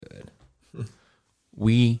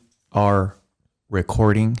We are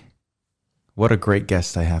recording. What a great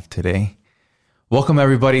guest I have today. Welcome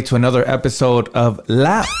everybody to another episode of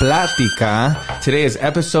La Plática. Today is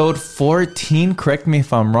episode 14. Correct me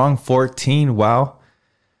if I'm wrong. 14. Wow.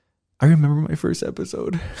 I remember my first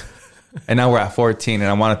episode. And now we're at 14. And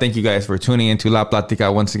I want to thank you guys for tuning into La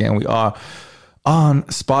Plática. Once again, we are on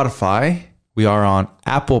Spotify. We are on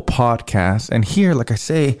Apple Podcasts. And here, like I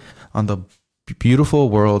say, on the beautiful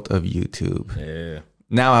world of YouTube. Yeah.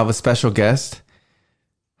 Now I have a special guest.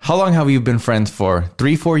 How long have you been friends for?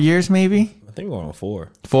 3-4 years maybe? I think going on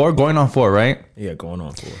 4. 4? Going on 4, right? Yeah, going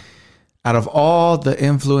on 4. Out of all the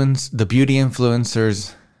beauty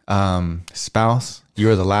influencers' spouse,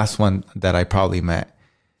 you're the last one that I probably met.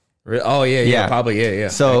 Really? Oh, yeah, probably, yeah.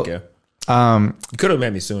 So, you could have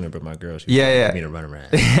met me sooner, but my girl, she wanted me to run around.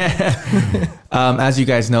 As you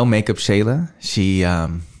guys know, Makeup Shayla, she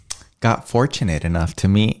got fortunate enough to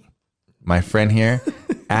meet my friend here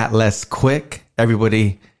at Less Quick.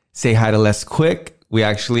 Everybody say hi to Less Quick. We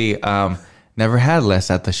actually never had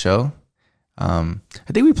Les at the show. I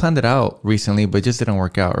think we planned it out recently, but it just didn't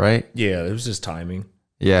work out, right? Yeah, it was just timing.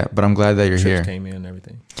 Yeah, but I'm glad that you're here. Came in and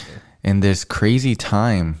everything. Yeah. In this crazy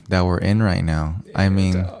time that we're in right now. Yeah, I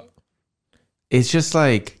mean, it's just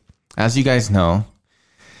like, as you guys know,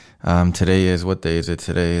 today is, what day is it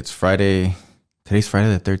today? It's Friday. Today's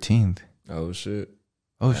Friday the 13th. Oh, shit.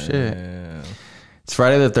 Yeah. It's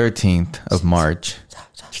Friday the 13th of March.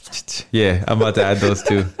 Yeah, I'm about to add those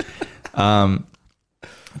two.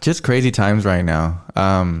 Just crazy times right now.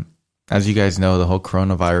 As you guys know, the whole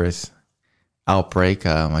coronavirus outbreak,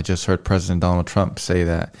 I just heard President Donald Trump say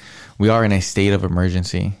that we are in a state of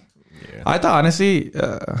emergency. Yeah. I thought, honestly,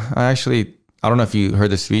 I don't know if you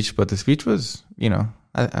heard the speech, but the speech was,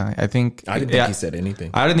 I think... I didn't think he said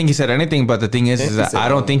anything. I didn't think he said anything, but the thing is that I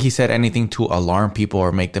don't think he said anything to alarm people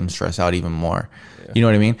or make them stress out even more. Yeah. You know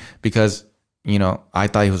what I mean? Because... I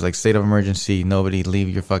thought he was like state of emergency. Nobody leave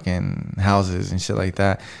your fucking houses and shit like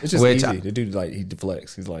that. It's just easy. The dude, he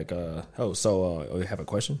deflects. He's like, you have a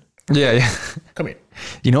question? Yeah. Come here.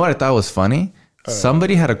 You know what I thought was funny?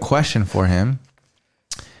 Somebody had a question for him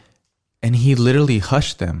and he literally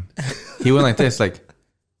hushed them. He went like this, like,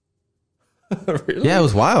 really? Yeah, it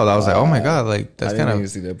was wild. I was like, oh my God, like that's kind of,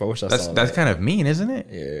 see that, but I wish I saw that's that. kind of mean, isn't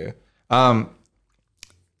it? Yeah.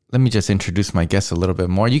 Let me just introduce my guest a little bit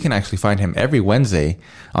more. You can actually find him every Wednesday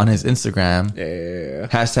on his Instagram. Yeah.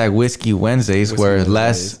 Hashtag Whiskey Wednesdays, where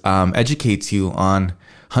Les educates you on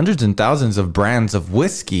hundreds and thousands of brands of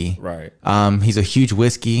whiskey. Right. He's a huge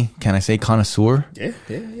whiskey, can I say, connoisseur. Yeah.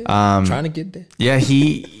 I'm trying to get there. Yeah,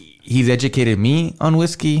 he's educated me on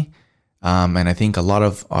whiskey, and I think a lot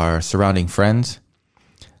of our surrounding friends.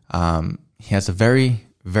 He has a very,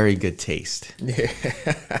 very good taste. Yeah.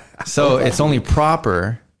 So it's only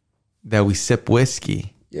proper that we sip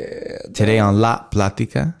whiskey. Yeah. Today on La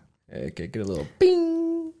Plática. Okay, get a little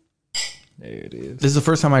bing. There it is. This is the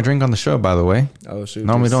first time I drink on the show, by the way. Oh, shoot.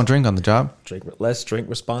 Normally don't drink on the job. Let's drink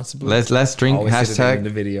responsibly. Let's drink. Always Hashtag in the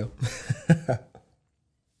video.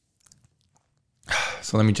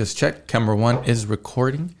 So let me just check. Camera 1 is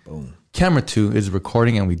recording. Boom. Camera 2 is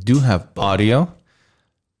recording, and we do have audio.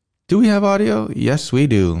 Do we have audio? Yes, we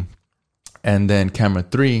do. And then camera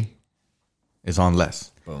 3 is on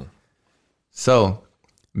less. Boom. So,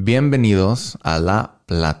 bienvenidos a La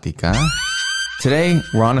Plática. Today,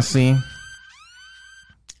 we're honestly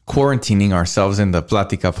quarantining ourselves in the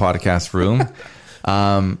Plática podcast room.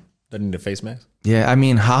 Doesn't need a face mask? Yeah, I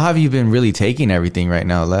mean, how have you been really taking everything right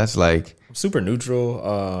now, Les? Like, super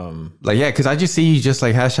neutral. Because I just see you just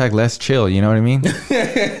like hashtag less chill. You know what I mean?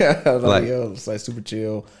 It's like super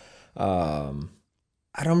chill.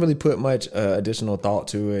 I don't really put much additional thought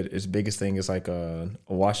to it. Its biggest thing is like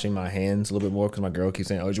washing my hands a little bit more because my girl keeps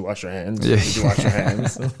saying, "Oh, did you wash your hands? Did you wash your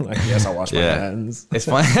hands?" Like, yes, I wash my hands. It's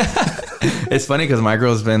funny. It's funny because my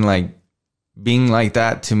girl's been like being like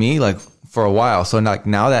that to me like for a while. So like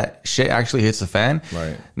now that shit actually hits the fan,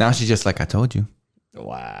 right? Now she's just like, "I told you."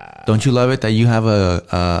 Wow. Don't you love it that you have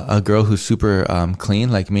a girl who's super clean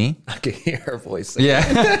like me? I can hear her voice.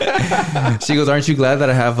 Yeah. She goes, aren't you glad that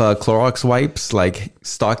I have Clorox wipes like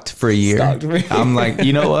stocked for a year? I'm like,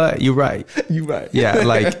 you know what? You're right. You're right. Yeah.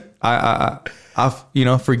 Like I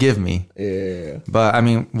forgive me. Yeah. But I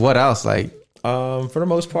mean, what else? Like, for the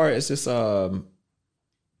most part, it's just, I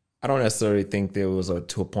don't necessarily think there was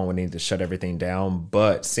to a point where we needed to shut everything down,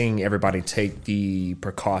 but seeing everybody take the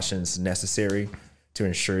precautions necessary to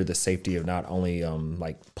ensure the safety of not only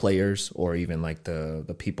like players or even like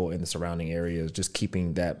the people in the surrounding areas, just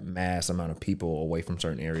keeping that mass amount of people away from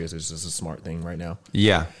certain areas is just a smart thing right now.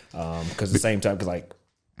 Yeah. Because at the same time, because like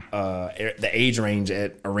the age range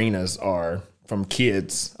at arenas are from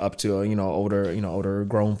kids up to older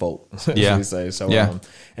grown folk. Yeah. We say so. Yeah.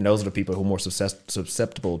 And those are the people who are more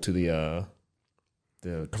susceptible to the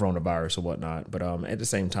coronavirus or whatnot. But at the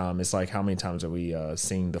same time, it's like how many times have we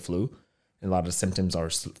seen the flu? And a lot of the symptoms are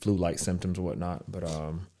flu-like symptoms or whatnot. But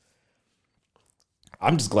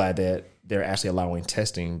I'm just glad that they're actually allowing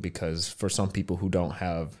testing, because for some people who don't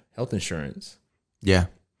have health insurance, Yeah.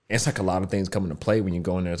 it's like a lot of things come into play when you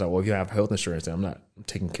go in there. It's like, well, if you have health insurance, then I'm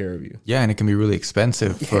taking care of you. Yeah, and it can be really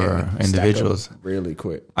expensive for individuals. Really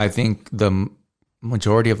quick. I think the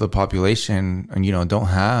majority of the population, don't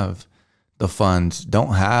have the funds,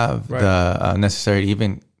 don't have the necessary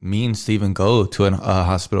even means to even go to a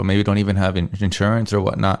hospital. Maybe don't even have insurance or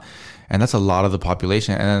whatnot. And that's a lot of the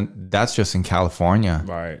population. And that's just in California.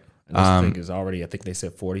 Right. And this thing is already, I think they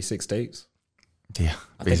said 46 states. Yeah,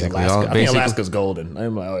 I think Alaska's golden.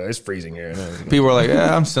 I'm like, oh, it's freezing here. People are like,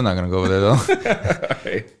 yeah, I'm still not going to go over there though.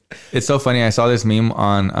 Right. It's so funny. I saw this meme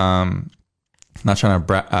on, not trying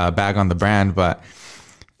to bag on the brand, but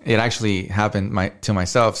it actually happened to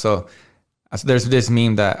myself. So there's this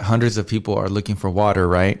meme that hundreds of people are looking for water,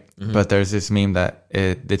 right? Mm-hmm. But there's this meme that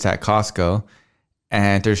it's at Costco,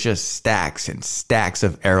 and there's just stacks and stacks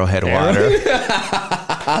of Arrowhead water.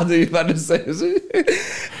 I was about to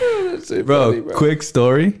say, bro, quick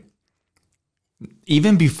story.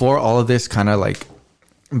 Even before all of this kind of like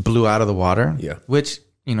blew out of the water, which,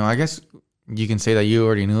 I guess you can say that you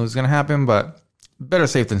already knew it was going to happen, but better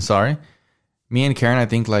safe than sorry. Me and Karen, I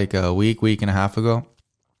think like a week and a half ago,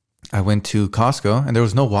 I went to Costco and there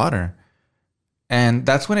was no water. And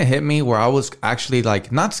that's when it hit me, where I was actually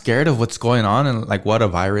like not scared of what's going on and like what a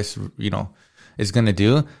virus, is going to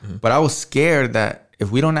do. Mm-hmm. But I was scared that if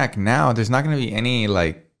we don't act now, there's not going to be any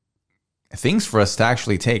like things for us to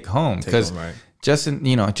actually take home. Because just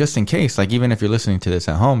in case, like even if you're listening to this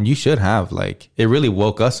at home, you should have like, it really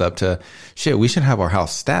woke us up to shit. We should have our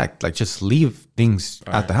house stacked. Like just leave things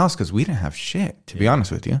at the house, because we didn't have shit, to be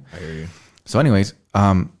honest with you. I hear you. So anyways,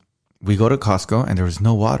 we go to Costco and there was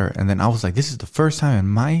no water. And then I was like, this is the first time in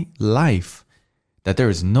my life that there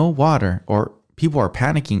is no water, or people are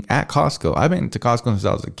panicking at Costco. I've been to Costco since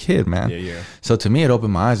I was a kid, man. Yeah. So to me, it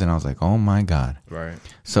opened my eyes and I was like, oh my God. Right.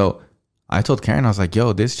 So I told Karen, I was like,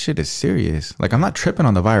 yo, this shit is serious. Like, I'm not tripping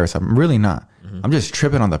on the virus. I'm really not. Mm-hmm. I'm just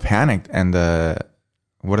tripping on the panic and the,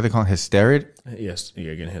 what do they call it? Hysteria? Yes.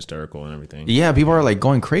 You're getting hysterical and everything. Yeah. People are like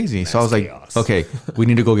going crazy. That's so I was chaos. like, okay, we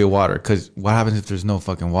need to go get water. Because what happens if there's no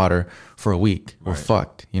fucking water for a week? We're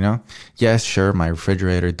fucked, Yes, sure. My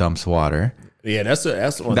refrigerator dumps water. Yeah,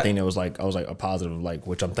 that's one thing that was like, I was like a positive, like,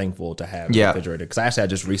 which I'm thankful to have in the refrigerator. Because I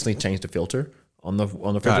just recently changed the filter on the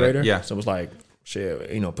refrigerator. Yeah. So it was like,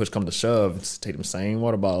 shit, push come to shove, just take them same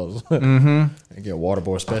water bottles and get a water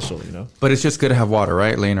board special, But it's just good to have water,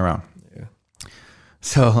 right? Laying around. Yeah.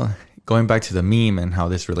 So going back to the meme and how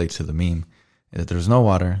this relates to the meme, if there's no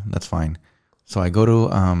water, that's fine. So I go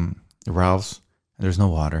to Ralph's and there's no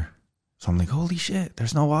water. So I'm like, holy shit,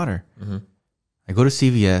 there's no water. Mm-hmm. I go to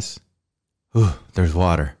CVS. Ooh, there's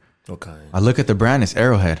water. Okay. I look at the brand, it's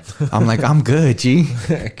Arrowhead. I'm like, I'm good, G.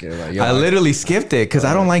 I literally skipped it because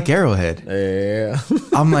I don't like Arrowhead. Yeah.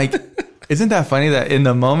 I'm like, isn't that funny that in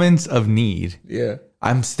the moments of need,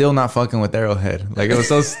 I'm still not fucking with Arrowhead? Like, it was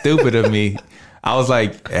so stupid of me. I was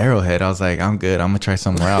like, Arrowhead. I was like, I'm good. I'm going to try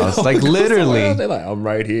somewhere else. Like, literally. They're like, I'm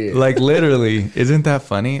right here. Like, literally. Isn't that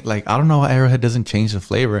funny? Like, I don't know why Arrowhead doesn't change the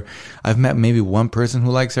flavor. I've met maybe one person who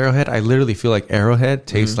likes Arrowhead. I literally feel like Arrowhead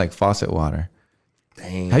tastes like faucet water.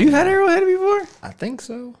 Dang. Have you had Arrowhead before? I think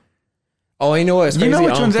so. Oh, you know what? It's crazy. You know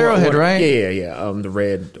which one's Arrowhead, right? Yeah. The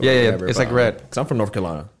red. Yeah. It's like red. Because I'm from North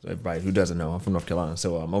Carolina. So everybody who doesn't know, I'm from North Carolina.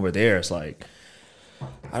 So over there, it's like,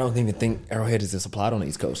 I don't even think Arrowhead is supplied on the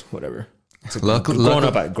East Coast. Whatever. So growing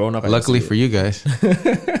up. Luckily for you guys.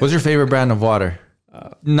 What's your favorite brand of water?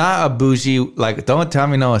 Not a bougie, like, don't tell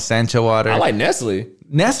me no Essentia water. I like Nestle.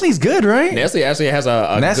 Nestle's good, right? Nestle actually has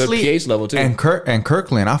a good pH level too. And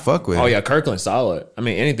Kirkland, I fuck with. Oh yeah, Kirkland's solid. I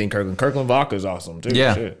mean, anything Kirkland. Kirkland vodka is awesome too.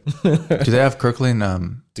 Yeah. Do they have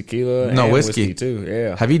Kirkland tequila? No, and whiskey too.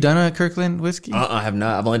 Yeah. Have you done a Kirkland whiskey? I have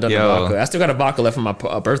not. I've only done the vodka. I still got a vodka left from my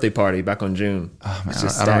birthday party back on June. Oh man,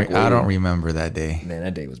 I don't remember that day. Man,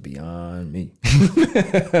 that day was beyond me.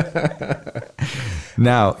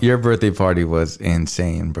 Now, your birthday party was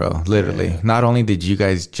insane, bro. Literally. Yeah. Not only did you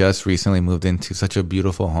guys just recently moved into such a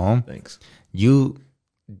beautiful home. Thanks.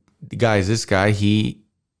 This guy, he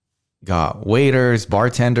got waiters,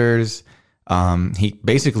 bartenders, He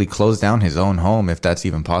basically closed down his own home, if that's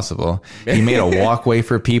even possible. He made a walkway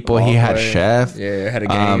for people. He had chef. Yeah, had a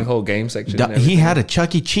game, whole game section. He had a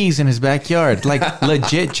Chuck E. Cheese in his backyard, like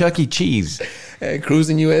legit Chuck E. Cheese. Hey,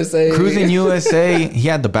 Cruising USA. Cruising USA. He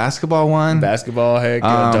had the basketball one. Basketball, heck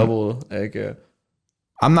yeah, double, heck yeah.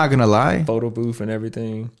 I'm not gonna lie. Photo booth and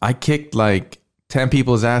everything. I kicked like 10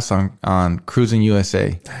 people's ass on Cruising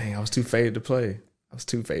USA. Dang, I was too faded to play.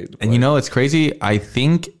 And you know, it's crazy. I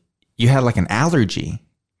think you had like an allergy.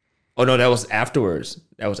 Oh no, that was afterwards.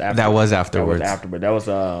 That was afterwards. That was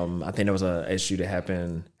I think there was a issue that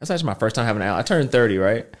happened. That's actually my first time having an allergy. I turned 30,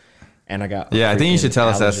 right? And I got I think you should tell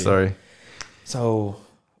us that story. So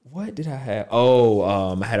what did I have? Oh,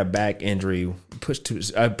 I had a back injury. I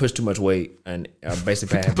pushed too much weight, and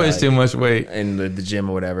basically I had pushed too much weight in the gym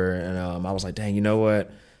or whatever. And I was like, dang, you know what?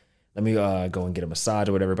 Let me go and get a massage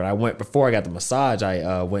or whatever. But before I got the massage,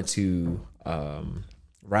 I went to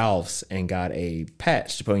Ralph's and got a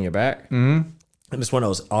patch to put on your back. Mm-hmm. And it's one of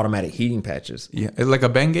those automatic heating patches. Yeah, it's like a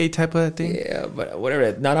Bengay type of thing. Yeah, but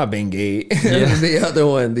whatever. Not Bengay. Yeah. The other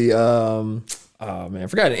one. The oh man, I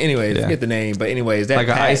forgot it. Anyways, forget the name. But anyways, that like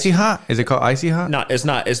an Icy Hot. Is it called Icy Hot? No, it's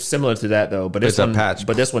not. It's similar to that though. But it's a patch.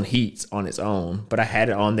 But this one heats on its own. But I had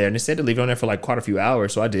it on there, and they said to leave it on there for like quite a few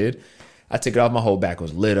hours. So I did. I took it off. My whole back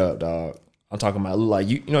was lit up, dog. I'm talking about like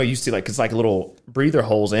you know you see like it's like little breather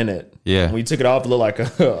holes in it. Yeah. When you took it off, it looked like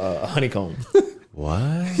a honeycomb.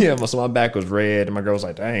 What? Yeah. So my back was red, and my girl was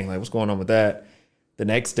like, "Dang, like what's going on with that?" The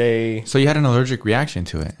next day. So you had an allergic reaction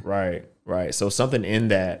to it. Right. So something in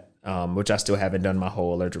that, which I still haven't done my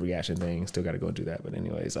whole allergic reaction thing. Still got to go and do that. But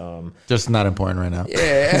anyways, just not important right now.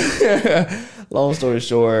 Yeah. Long story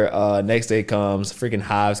short, next day comes, freaking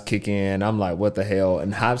hives kick in. I'm like, what the hell?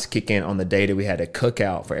 And hives kick in on the day that we had a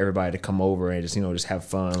cookout for everybody to come over and just have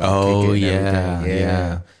fun. Like, oh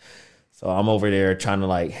yeah. So I'm over there trying to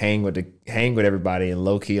like hang with everybody, and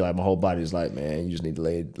low key, like my whole body's like, man, you just need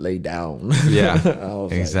to lay down. Yeah,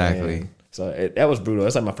 exactly. Like, so that was brutal.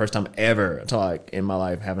 That's like my first time ever in my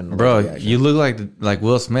life having. Bro, you look like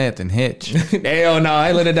Will Smith in Hitch. Hell no, I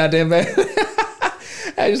ain't letting that damn bad.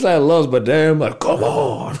 I just like loves, but damn, like come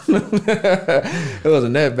on. It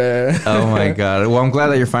wasn't that bad. Oh my god. Well, I'm glad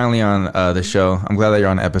that you're finally on the show. I'm glad that you're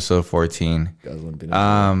on episode 14.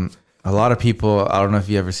 A lot of people, I don't know if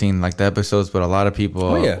you ever seen like the episodes, but a lot of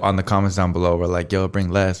people on the comments down below were like, yo, bring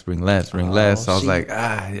less. So I was like,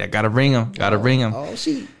 I gotta bring them. Oh,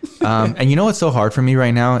 shit. And you know what's so hard for me right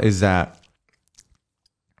now is that,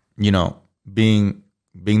 being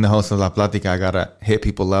the host of La Platica, I gotta hit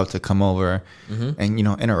people up to come over and,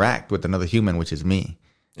 interact with another human, which is me.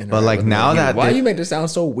 But like now that... Why you make this sound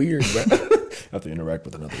so weird, bro? I have to interact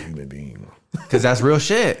with another human being. Because that's real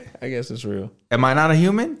shit. I guess it's real. Am I not a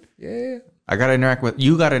human? Yeah. You got to interact with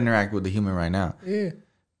the human right now. Yeah.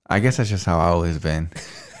 I guess that's just how I always been.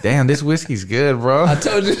 Damn, this whiskey's good, bro. I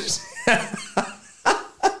told you.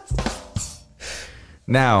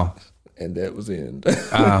 Now. And that was the end.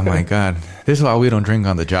 Oh my God. This is why we don't drink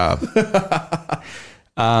on the job.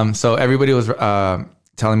 So everybody was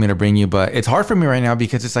telling me to bring you, but it's hard for me right now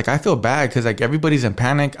because it's like I feel bad because like everybody's in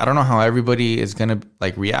panic. I don't know how everybody is gonna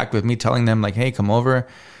like react with me telling them like, hey, come over.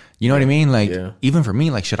 You know what I mean? Like even for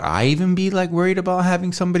me, like should I even be like worried about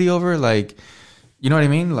having somebody over? Like, you know what I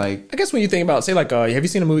mean? Like I guess when you think about say like have you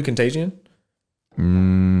seen the movie Contagion?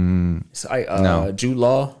 No. Jude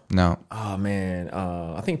Law. No. Oh man,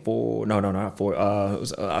 I think not 4. It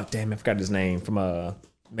was damn, I forgot his name from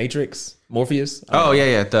Matrix. Morpheus.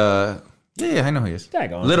 Yeah, I know who he is.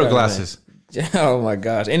 Daggone, Little glasses. Oh my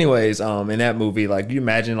gosh. Anyways, in that movie, like you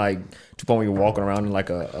imagine like to the point where you're walking around in like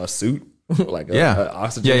a suit, like a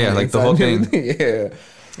oxygen. Yeah, like the whole thing. Yeah.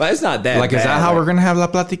 But it's not that like, bad. Is that how we're going to have La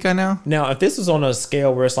Platica now? Now, if this was on a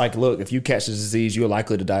scale where it's like, look, if you catch this disease, you're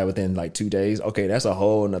likely to die within like 2 days. Okay, that's a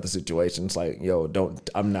whole nother situation. It's like, yo,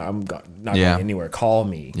 I'm not going anywhere. Call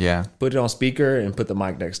me. Yeah. Put it on speaker and put the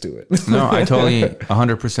mic next to it. No, I totally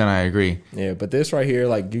 100% I agree. Yeah, but this right here,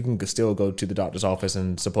 like you can still go to the doctor's office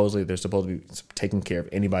and supposedly they're supposed to be taking care of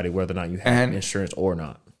anybody, whether or not you have insurance or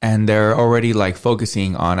not. And they're already like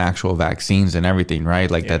focusing on actual vaccines and everything, right?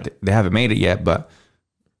 Like that they haven't made it yet, but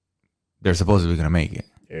they're supposedly going to make it.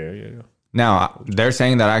 Yeah. Now, they're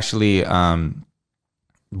saying that actually, if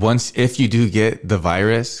you do get the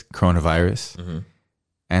coronavirus,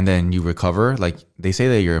 and then you recover, like they say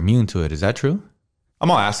that you're immune to it. Is that true?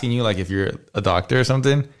 I'm all asking you, like if you're a doctor or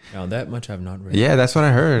something. Now that much I've not read. Yeah, that's what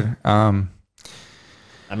I heard. I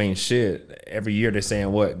mean, shit. Every year they're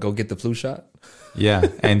saying what? Go get the flu shot. Yeah,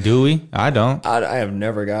 and do we? I don't. I have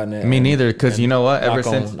never gotten it. Me neither, because you know what?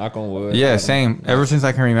 Knock on wood. Yeah, same. Ever since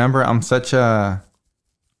I can remember, I'm such a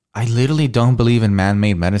I literally don't believe in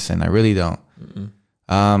man-made medicine. I really don't.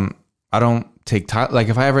 I don't take time. Like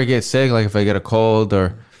if I ever get sick, like if I get a cold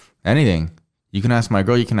or anything, you can ask my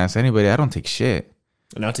girl, you can ask anybody. I don't take shit.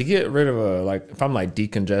 Now to get rid of like if I'm like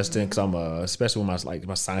decongesting, because I'm especially when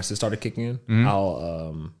my sinuses started kicking in,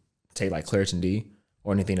 I'll take like Claritin D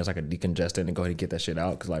or anything that's like a decongestant and go ahead and get that shit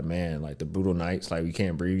out. Because like man, like the brutal nights, like you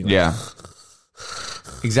can't breathe. Like, Yeah.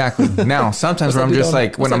 Exactly. Now sometimes where I'm just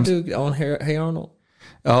like when I'm on Hey Arnold.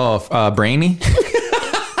 Brainy.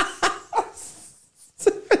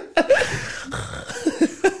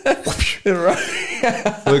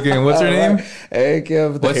 Right. Looking, what's her name? Hey,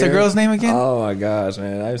 Kev, What's the girl's name again? Oh my gosh,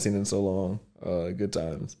 man, I haven't seen it in so long. Good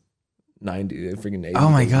times. 90, freaking 80. Oh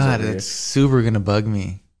my god, it's super gonna bug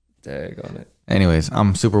me. Dag on it. Anyways,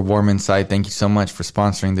 I'm super warm inside. Thank you so much for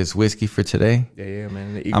sponsoring this whiskey for today. Yeah,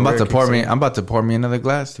 man. I'm about to pour me another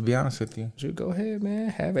glass. To be honest with you, go ahead, man.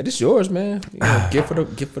 Have it. It's yours, man. You know, gift for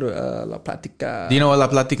the La Platica. Do you know what La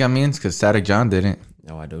Platica means? Because Static John didn't.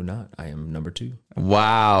 No, I do not. I am number 2.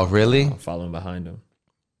 Wow, really? I'm following behind him.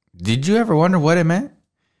 Did you ever wonder what it meant?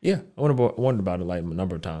 Yeah, I wondered about it like a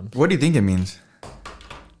number of times. What do you think it means?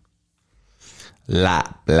 La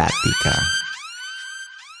Platica.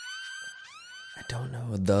 I don't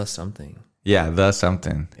know. The something. Yeah, the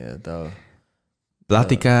something. Yeah, the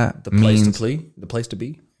Platica the place means to play, the place to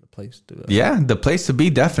be, the place to. Yeah, the place to be.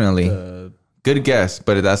 Definitely. Good guess,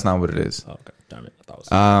 but that's not what it is. Oh, okay, damn it. I thought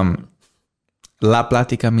it was La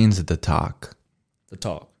Platica means the talk. the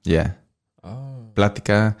talk. Yeah. Oh.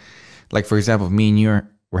 Platica, like for example, me and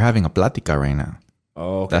we're having a platica right now.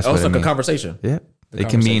 Oh, okay. That's It's what it like a means. conversation. Yeah. It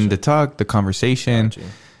can mean the talk, the conversation, Gotcha.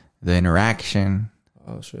 the interaction.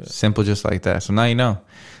 Oh shit. Simple, just like that. So now you know.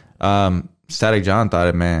 Static John thought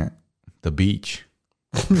it meant the beach.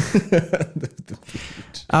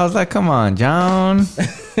 I was like, come on, John.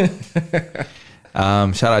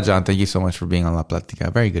 Shout out, John. Thank you so much for being on La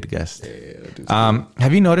Platica. Very good guest. Yeah,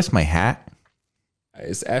 have you noticed my hat?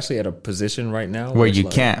 it's actually at a position right now Where it's you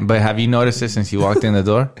like, can't, but have you noticed it since you walked in the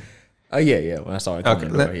door? Oh yeah. When I saw it coming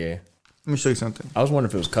in the door, yeah. Let me show you something. I was wondering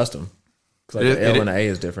if it was custom. Because It like the is- L and the A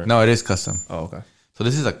is different. No, it is custom. Oh, okay. So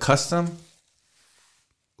this is a custom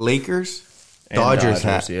Lakers And Dodgers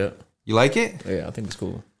hat. Yeah. You like it? Yeah, I think it's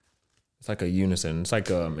cool. It's like a unison. It's like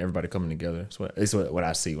everybody coming together. It's what I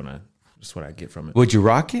see it's what I get from it. Would you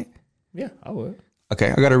rock it? Yeah, I would.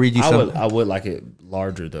 Okay, I gotta read you something. I would like it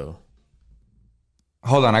larger though.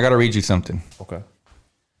 Hold on, I gotta read you something. Okay.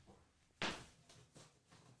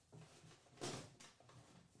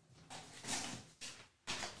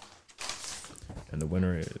 And the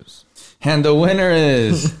winner is. And the winner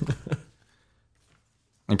is.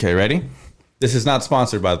 Okay, ready? This is not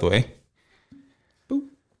sponsored, by the way. Boop.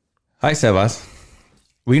 Hi, Sebas.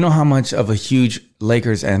 We know how much of a huge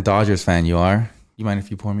Lakers and Dodgers fan you are. You mind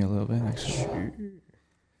if you pour me a little bit? Actually?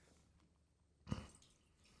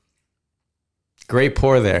 Great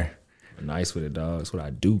pour there. Nice with it, dog. That's what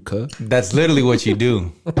I do, cuh. That's literally what you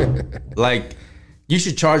do. Like, you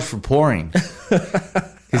should charge for pouring.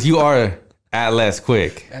 Because you are at less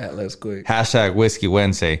quick. Let's quick. Hashtag Whiskey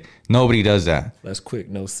Wednesday. Nobody does that. Let's quick,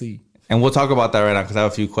 no C. And we'll talk about that right now because I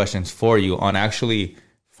have a few questions for you on actually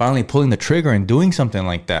finally pulling the trigger and doing something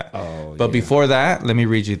like that. Oh, but yeah. before that, let me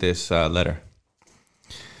read you this letter.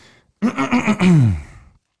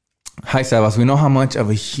 Hi, Sebas. We know how much of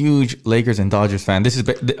a huge Lakers and Dodgers fan. This is,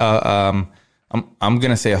 I'm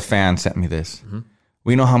gonna say a fan sent me this. Mm-hmm.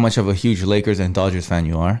 We know how much of a huge Lakers and Dodgers fan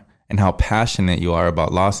you are, and how passionate you are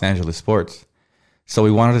about Los Angeles sports. So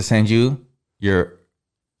we wanted to send you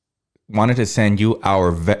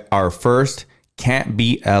our first Can't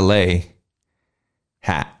Be LA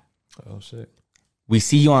hat. Oh shit. We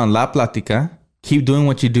see you on La Platica. Keep doing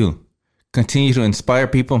what you do. Continue to inspire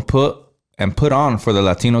people and put on for the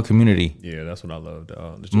Latino community. Yeah, that's what I love,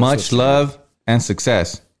 dog. Much love and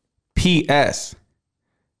success. P.S.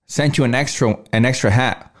 Sent you an extra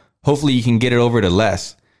hat. Hopefully you can get it over to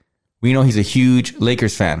Les. We know he's a huge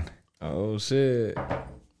Lakers fan. Oh shit.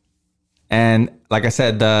 And like I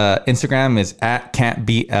said, the Instagram is at Can't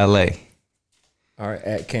Be LA. All right,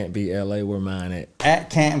 at Can't Be LA, where mine at? At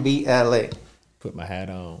Can't Be LA. Put my hat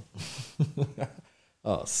on.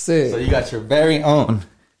 Oh, sick. So you got your very own.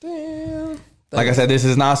 Damn. Like I said, this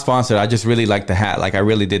is not sponsored. I just really like the hat. Like I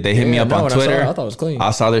really did. They hit me up on Twitter. I thought it was clean. I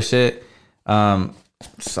saw their shit.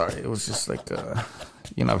 Sorry, it was just like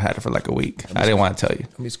I've had it for like a week. I didn't want to tell you.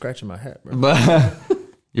 I'm be scratching my hat, bro. But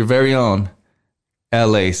your very own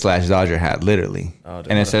LA/Dodger hat, literally. Oh,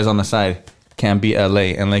 and it says on the side, Can Be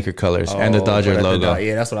LA and Laker colors and the Dodger logo.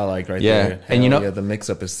 Yeah, that's what I like right Yeah. there. And you know- the mix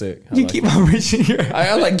up is sick. I You like keep on reaching your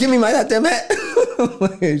I'm like, give me my goddamn hat.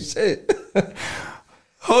 Like, shit.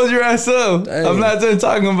 Hold your ass up. Dang. I'm not done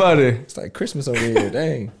talking about it. It's like Christmas over here.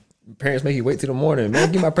 Dang. Parents make you wait till the morning.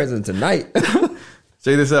 Man, give my present tonight. Check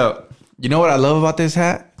this out. You know what I love about this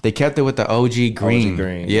hat? They kept it with the OG green. OG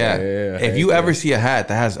green. Yeah. If you ever yeah. see a hat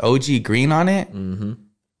that has OG green on it,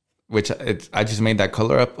 which I just made that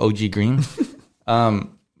color up, OG green,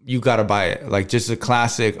 you got to buy it. Like just a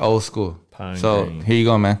classic old school. Pine so green. here you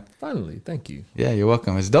go, man. Finally, thank you. Yeah, you're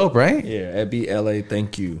welcome. It's dope, right? Yeah, at BLA,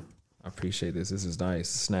 thank you. I appreciate this. This is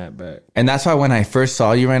nice. Snapback. And that's why when I first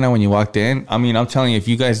saw you right now, when you walked in, I mean, I'm telling you, if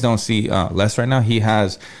you guys don't see Les right now, he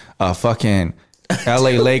has a fucking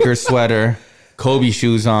LA Lakers sweater, Kobe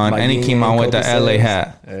shoes on, and he came on with the LA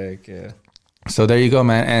hat. Heck yeah. So there you go,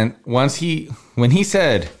 man. And when he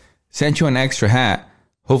said, sent you an extra hat,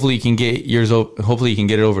 hopefully you can get hopefully you can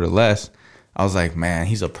get it over to Les. I was like, man,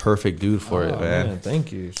 he's a perfect dude for it, man.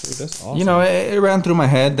 Thank you. Shoot, that's awesome. You know, it ran through my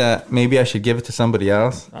head that maybe I should give it to somebody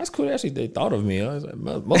else. That's cool. Actually, they thought of me. I was like,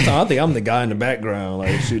 most time I think I'm the guy in the background.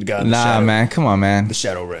 Like, shoot, the guy in the Nah, shadow, man, come on, man. the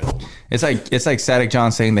shadow realm. It's like Static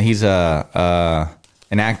John saying that he's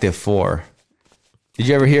an active 4. Did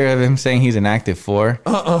you ever hear of him saying he's an active 4?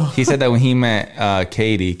 He said that when he met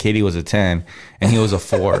Katie was a 10 and he was a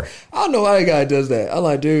 4. I don't know why that guy does that. I'm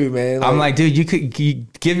like, dude, man. I'm like, dude, you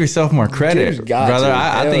give yourself more credit, Dude, got brother. to.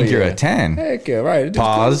 I think Hell you're yeah. a 10. Heck yeah, right.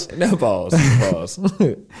 Pause. No, pause.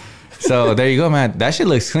 So there you go, man. That shit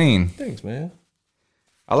looks clean. Thanks, man.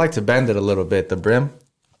 I like to bend it a little bit, the brim.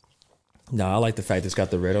 No, I like the fact it's got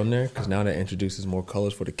the red on there because now that introduces more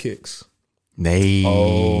colors for the kicks. Hey.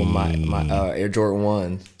 Oh, my Air Jordan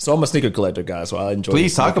 1. So I'm a sneaker collector, guy, so I enjoy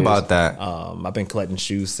Please talk sneakers. about that. I've been collecting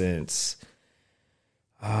shoes since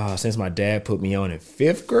my dad put me on in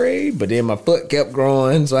 5th grade, but then my foot kept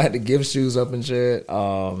growing, so I had to give shoes up and shit.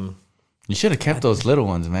 You should have kept those little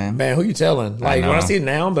ones, man. Man, who you telling? Like, when I know. see it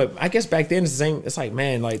now, but I guess back then it's the same. It's like,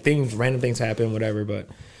 man, like random things happen, whatever, but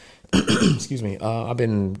excuse me. I've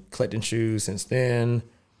been collecting shoes since then.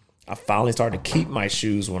 I finally started to keep my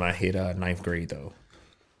shoes when I hit 9th grade, though.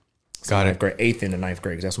 So Got it. 9th grade, 8th into 9th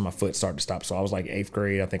grade, because that's when my foot started to stop. So I was like 8th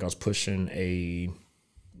grade. I think I was pushing a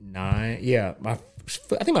 9. Yeah, I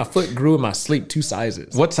think my foot grew in my sleep 2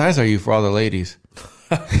 sizes. What size are you for all the ladies?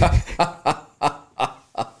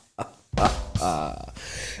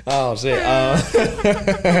 Oh shit. A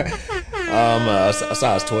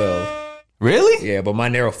size 12. Really? Yeah, but my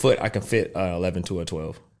narrow foot, I can fit 11 to a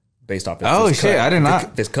 12, based off. If Oh, it's shit, cut, I did not-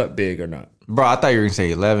 If it's cut big or not. Bro, I thought you were going to say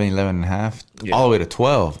 11 and a half. Yeah. All the way to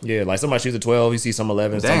 12. Yeah, like somebody shoes a 12, you see some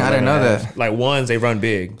 11. Dang, some I didn't 11 know and a half. that. Like ones, they run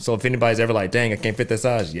big. So if anybody's ever like, dang, I can't fit that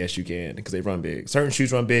size, yes, you can, because they run big. Certain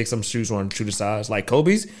shoes run big, some shoes run true to size. Like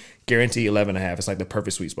Kobe's, guarantee 11 and a half. It's like the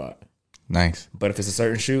perfect sweet spot. Nice. But if it's a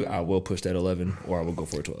certain shoe, I will push that 11 or I will go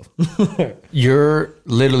for a 12. You're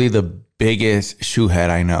literally the biggest shoe head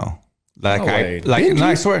I know. Like, No way. no,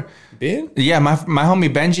 I swear. Ben? Yeah, my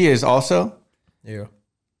homie Benji is also. Yeah.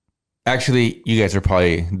 Actually, you guys are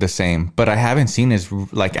probably the same, but I haven't seen his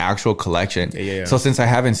like actual collection. Yeah. So since I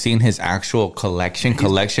haven't seen his actual collection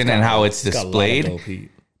and how it's He's got a lot of displayed, dope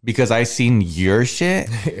heat. because I seen your shit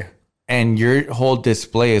Yeah. and your whole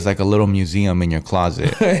display is like a little museum in your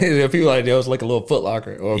closet. People like there was like a little Foot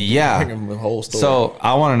Locker or Yeah. like a whole store. So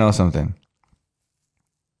I want to know something.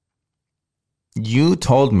 You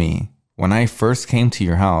told me when I first came to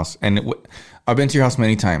your house, and I've been to your house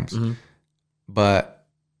many times, but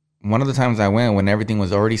one of the times I went when everything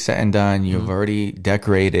was already set and done, you've already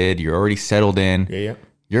decorated, you're already settled in. yeah.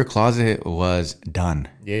 Your closet was done.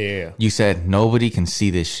 Yeah. You said nobody can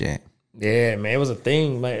see this shit. Yeah, man, it was a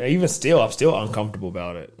thing. Like even still, I'm still uncomfortable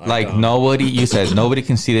about it. Like nobody, you said nobody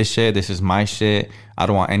can see this shit. This is my shit. I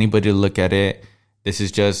don't want anybody to look at it. This is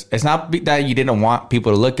just, it's not that you didn't want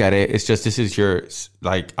people to look at it. It's just, this is your,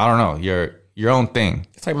 like, I don't know, your own thing.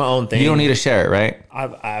 it's like my own thing. You don't need to share it, right?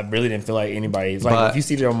 I really didn't feel like anybody's like But- if you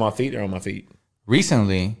see they're on my feet, they're on my feet.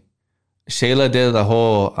 Recently, Shayla did the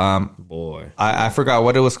whole, Boy. I forgot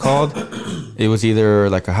what it was called. It was either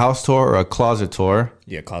like a house tour or a closet tour.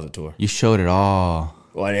 Yeah, closet tour. You showed it all.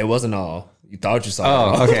 Well, it wasn't all. You thought you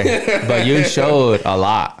saw it. Oh, okay. But you showed a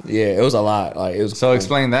lot. Yeah, it was a lot. Like it was So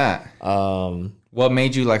explain that. um What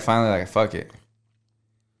made you like finally like fuck it?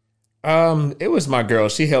 it was my girl.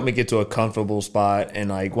 She helped me get to a comfortable spot. And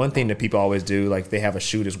like one thing that people always do, like they have a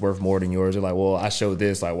shoe that's worth more than yours. They're like, well, I showed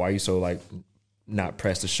this. Like, why are you so like not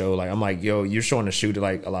pressed to show? Like, I'm like, yo, you're showing a shoe that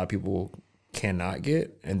like a lot of people cannot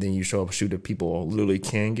get, and then you show a shoe that people literally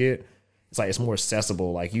can get. It's like it's more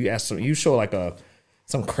accessible. Like you show like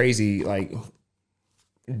some crazy like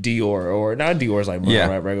Dior, or not Dior's like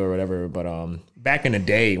regular or whatever, but back in the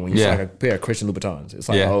day when you saw like a pair of Christian Louboutins, it's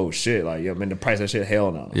like oh shit, like man, the price of that shit,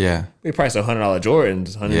 hell no. Yeah, we priced $100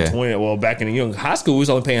 Jordans, 120. Well, back in high school, we was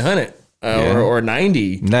only paying 100 or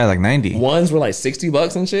 90. No, like 90. Ones were like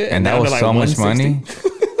 $60 and shit, and that was like so much money.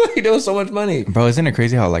 There was so much money, bro. Isn't it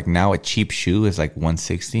crazy how like now a cheap shoe is like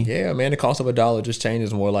 $160? Yeah, man. The cost of $1 just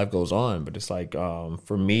changes more life goes on. But it's like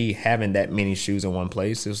for me, having that many shoes in one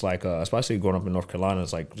place, it's like especially growing up in North Carolina,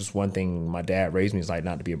 it's like just one thing my dad raised me is like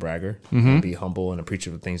not to be a bragger, to be humble and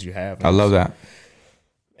appreciative of things you have. And I love that.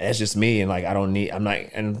 That's just me, and like I'm not.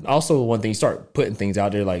 And also one thing, you start putting things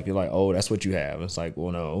out there, like you're like, oh, that's what you have. It's like,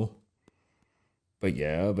 well, no. But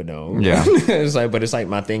no. Yeah. it's like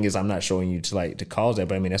my thing is I'm not showing you to cause that,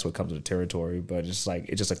 but I mean that's what comes with the territory. But it's like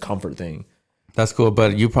it's just a comfort thing. That's cool.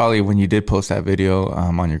 But you probably, when you did post that video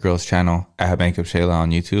on your girl's channel at Makeup Shayla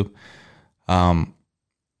on YouTube,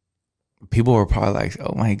 people were probably like,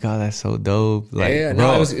 "Oh my god, that's so dope!" Like, yeah,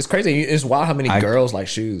 bro, no, it's crazy. It's wild how many girls like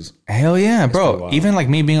shoes. Hell yeah, bro! Even like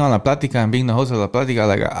me being on La Plática and being the host of La Plática,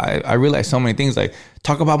 like I realized so many things. Like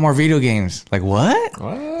talk about more video games. Like what?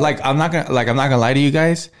 Like I'm not gonna lie to you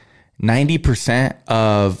guys. 90%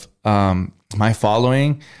 of my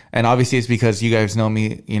following, and obviously it's because you guys know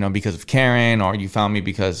me, because of Karen, or you found me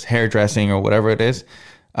because hairdressing or whatever it is.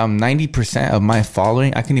 90% of my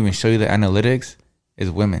following, I can even show you the analytics, is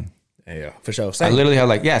women. Yeah, for sure. Same. I literally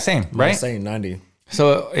have same, right? Same, 90.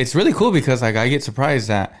 So it's really cool because like I get surprised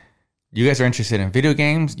that you guys are interested in video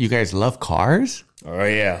games. You guys love cars. Oh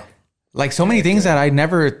yeah. Like so many things that I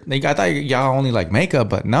never, like I thought y'all only like makeup,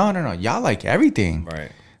 but no. Y'all like everything.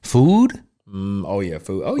 Right. Food. Oh yeah,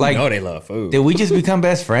 food. Oh, like, they love food. Did we just become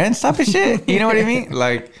best friends type of shit? You know what I mean?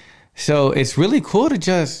 Like, so it's really cool to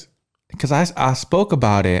just, because I spoke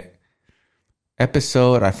about it.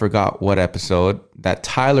 Episode, I forgot what episode, that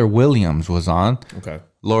Tyler Williams was on. Okay.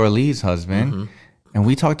 Laura Lee's husband. Mm-hmm. And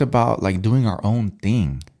we talked about like doing our own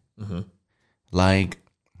thing. Mm-hmm. Like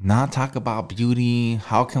not talk about beauty.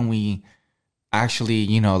 How can we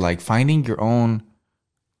actually, like finding your own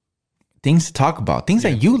things to talk about, things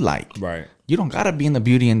that you like. Right. You don't got to be in the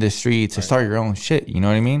beauty industry to start your own shit. You know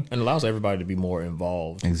what I mean? And it allows everybody to be more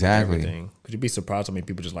involved. Exactly. In everything. Could you be surprised how many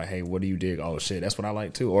people just like, hey, what do you dig? Oh, shit, that's what I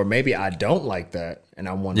like too. Or maybe I don't like that and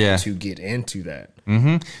I want to get into that.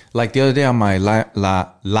 Mm-hmm. Like the other day on my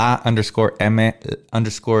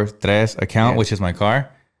la_m_tres account, which is my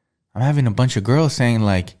car, I'm having a bunch of girls saying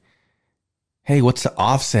like, hey, what's the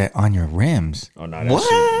offset on your rims? Oh, no,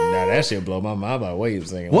 that shit blow my mind by what you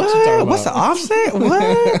saying. What? What's the offset?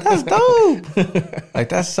 What? That's dope. Like,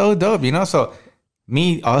 that's so dope, So,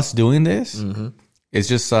 us doing this is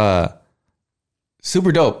just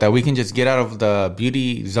super dope that we can just get out of the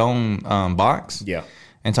beauty zone box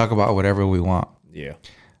and talk about whatever we want. Yeah.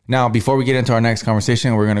 Now, before we get into our next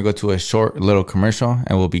conversation, we're going to go to a short little commercial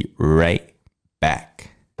and we'll be right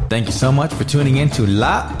back. Thank you so much for tuning in to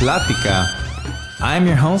La Plática. I'm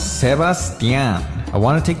your host, Sebastian. I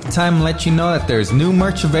want to take the time and let you know that there's new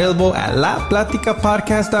merch available at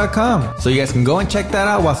laplaticapodcast.com. So you guys can go and check that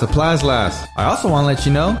out while supplies last. I also want to let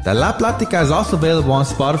you know that La Platica is also available on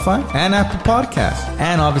Spotify and Apple Podcasts,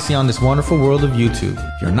 and obviously on this wonderful world of YouTube.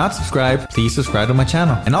 If you're not subscribed, please subscribe to my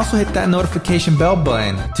channel. And also hit that notification bell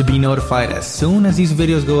button to be notified as soon as these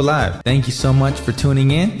videos go live. Thank you so much for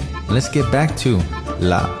tuning in. Let's get back to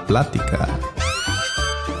La Plática.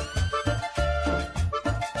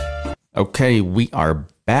 Okay, we are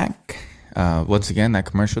back. Once again, that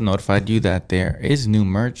commercial notified you that there is new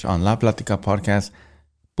merch on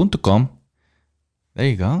laplaticapodcast.com. There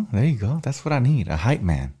you go. That's what I need. A hype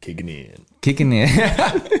man. Kicking in.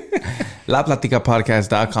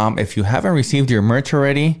 laplaticapodcast.com. If you haven't received your merch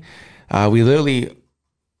already, we literally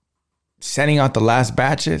sending out the last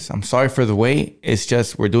batches. I'm sorry for the wait. It's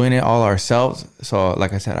just we're doing it all ourselves. So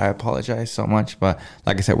like I said, I apologize so much. But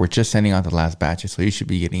like I said, we're just sending out the last batches. So you should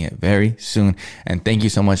be getting it very soon. And thank you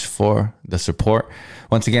so much for the support.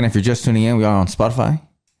 Once again, if you're just tuning in, we are on Spotify.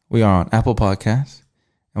 We are on Apple Podcasts.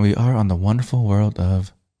 And we are on the wonderful world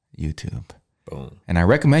of YouTube. Boom. And I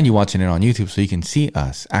recommend you watching it on YouTube so you can see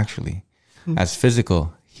us actually as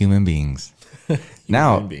physical human beings.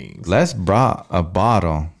 Let's brought a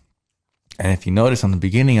bottle. And if you notice on the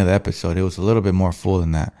beginning of the episode, it was a little bit more full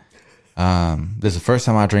than that. This is the first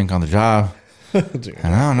time I drink on the job. And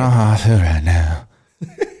I don't know how I feel right now.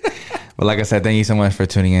 But like I said, thank you so much for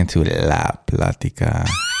tuning in to La Plática.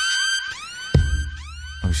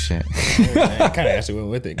 Oh, shit. I kind of actually went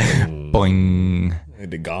with it. Boing.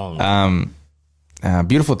 The gong.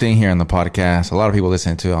 beautiful thing here on the podcast. A lot of people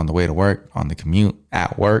listen to it on the way to work, on the commute,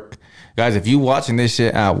 at work. Guys, if you watching this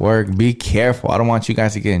shit at work, be careful. I don't want you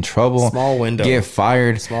guys to get in trouble. Small window. Get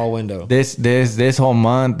fired. Small window. This whole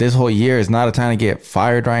month, this whole year is not a time to get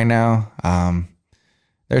fired right now.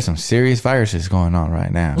 There's some serious viruses going on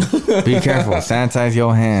right now. Be careful. Sanitize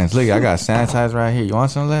your hands. Look, I got sanitize right here. You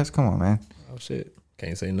want some less? Come on, man. Oh, shit.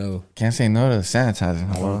 Can't say no. Can't say no to the sanitizing.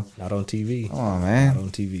 Not on TV. Come on, man. Not on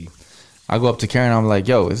TV. I go up to Karen. I'm like,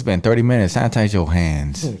 yo, it's been 30 minutes. Sanitize your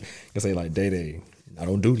hands. I say like, Day, not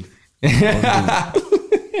on duty.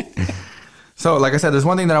 So, like I said, there's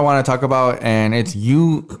one thing that I want to talk about, and it's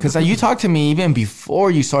you, because you talked to me even before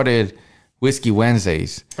you started Whiskey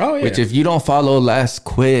Wednesdays. Oh, yeah. Which, if you don't follow Les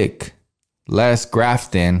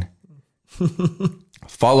Grafton,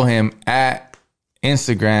 follow him at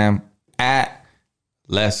Instagram at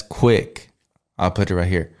Les Quick. I'll put it right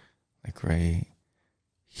here, like right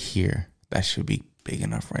here. That should be big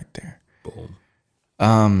enough right there.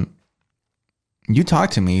 Boom. You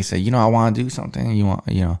talked to me. You said, I want to do something.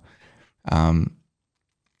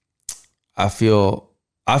 I feel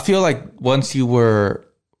like once you were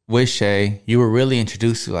with Shay, you were really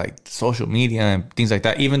introduced to like social media and things like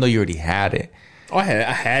that, even though you already had it. Oh, I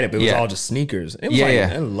had it, but it was all just sneakers. It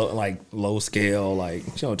was like low scale, like,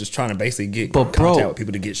 just trying to basically get contact with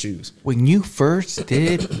people to get shoes. When you first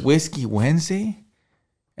did Whiskey Wednesday,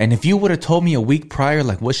 and if you would have told me a week prior,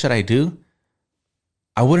 like, what should I do?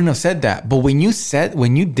 I wouldn't have said that. But when you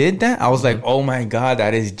did that, I was like, oh my God,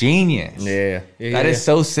 that is genius. Yeah. That is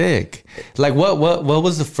so sick. Like, what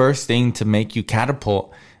was the first thing to make you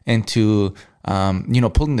catapult into,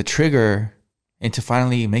 pulling the trigger into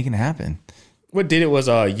finally making it happen? What did it was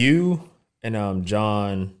you and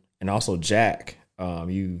John and also Jack.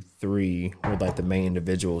 You three were like the main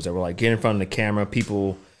individuals that were like getting in front of the camera.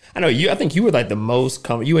 People, I think you were like the most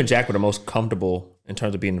you and Jack were the most comfortable in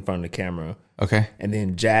terms of being in front of the camera. Okay. And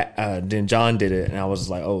then John did it, and I was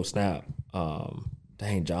just like, oh snap,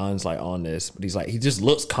 dang, John's like on this, but he's like, he just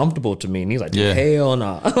looks comfortable to me, and he's like, hell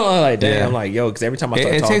no, like damn, yeah. I'm like, yo, because every time I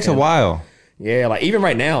start talking, it takes a while. Yeah, like even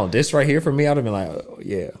right now, this right here for me, I'd have been like, oh,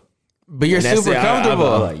 yeah. But you're super comfortable.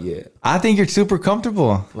 I'm like, yeah. I think you're super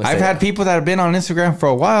comfortable. I've had people that have been on Instagram for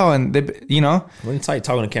a while, and they, when it's like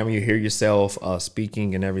talking to camera, you hear yourself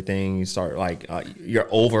speaking and everything. You start like you're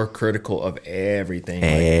over critical of everything.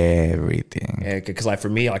 Everything. Because like for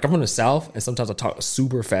me, like I'm from the South, and sometimes I talk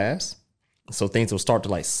super fast, so things will start to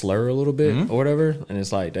like slur a little bit or whatever, and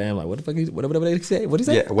it's like, damn, like what the fuck? Whatever they say, what is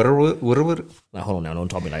that? Yeah, whatever. Like, hold on now, don't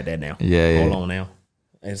talk to me like that now. Yeah, hold on now.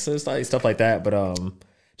 And so it's like stuff like that, but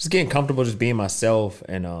just getting comfortable, just being myself,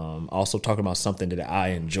 and also talking about something that I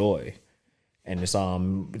enjoy, and it's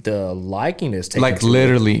the liking is taken like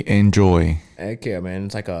literally it. Enjoy. Heck yeah, man!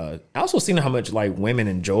 It's like I also seen how much like women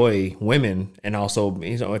enjoy women, and also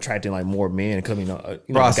attracting like more men because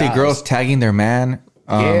bro, I see girls tagging their man.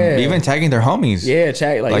 Even tagging their homies. Yeah,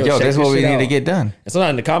 chat like yo, this is what we need to get done. And sometimes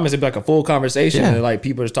in the comments it'd be like a full conversation, and like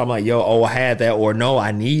people are just talking like, yo, oh, I had that, or no,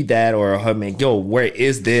 I need that, or I mean, yo, where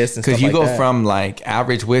is this? Because you go from like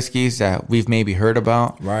average whiskeys that we've maybe heard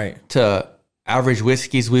about, right, to average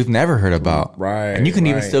whiskeys we've never heard about, right, and you can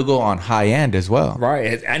even still go on high end as well,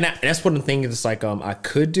 right. And that's one of the things that's like I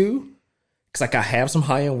could do. Cause like I have some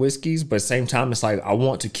high end whiskeys, but at the same time, it's like I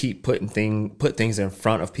want to keep put things in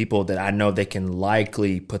front of people that I know they can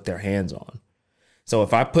likely put their hands on. So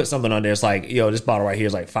if I put something on there, it's like, yo, this bottle right here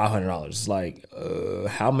is like $500. It's like,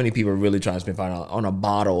 how many people are really trying to spend $500 on a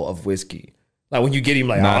bottle of whiskey? Like when you get him,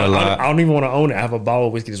 like I don't even want to own it. I have a bottle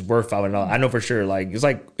of whiskey that's worth $500. I know for sure. Like it's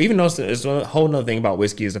like, even though it's a whole nother thing about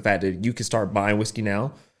whiskey is the fact that you can start buying whiskey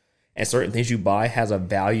now, and certain things you buy has a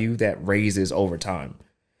value that raises over time.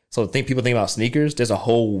 So people think about sneakers. There's a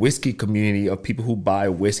whole whiskey community of people who buy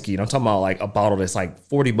whiskey. And I'm talking about like a bottle that's like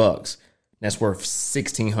 $40. That's worth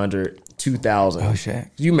 $1,600, $2,000. Oh shit!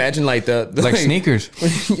 Can you imagine like the like sneakers?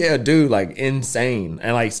 Yeah, dude, like insane.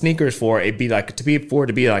 And like sneakers it'd be like to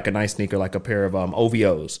be like a nice sneaker, like a pair of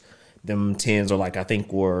OVOs. Them 10s are like I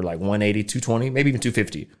think were like 180, 220, maybe even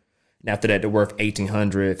 250. And after that, they're worth $1,800,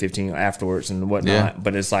 $1,500 afterwards and whatnot. Yeah.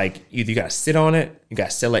 But it's like either you got to sit on it, you got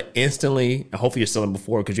to sell it instantly, and hopefully you're selling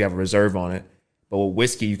before because you have a reserve on it. But with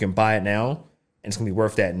whiskey, you can buy it now, and it's going to be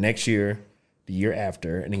worth that next year, the year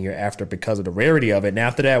after, and the year after because of the rarity of it. And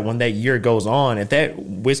after that, when that year goes on, if that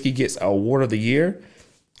whiskey gets an award of the year,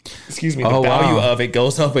 the value of it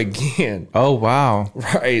goes up again. Oh, wow.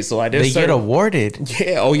 Right. So like they get awarded.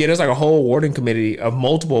 Yeah. Oh, yeah. There's like a whole awarding committee of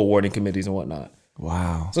multiple awarding committees and whatnot.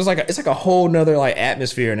 Wow. So it's like a whole nother like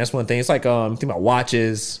atmosphere, and that's one thing. It's like think about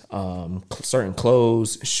watches, certain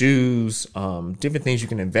clothes, shoes, different things you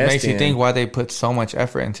can invest Makes in. you think why they put so much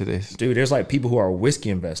effort into this. Dude, there's like people who are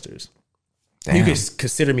whiskey investors. Damn. You could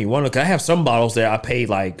consider me one. Cause I have some bottles that I paid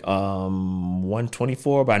like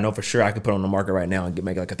 $124, but I know for sure I could put on the market right now and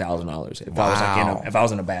make like $1,000 if I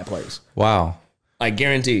was in a bad place. Wow. Like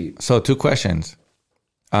guaranteed. So 2 questions.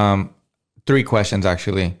 3 questions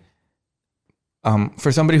actually.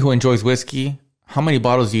 For somebody who enjoys whiskey, how many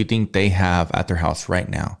bottles do you think they have at their house right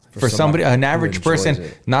now? For somebody, an average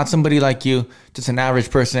person, not somebody like you, just an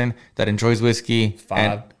average person that enjoys whiskey.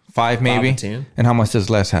 5. 5 maybe. 5 to 10. And how much does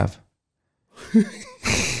Les have?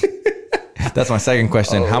 That's my second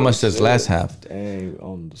question. How much does Les have? Dang,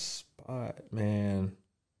 on the spot, man.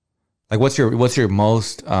 Like, what's your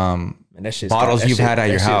most And that bottles you've had at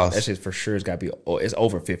your house? That shit for sure has got to be. It's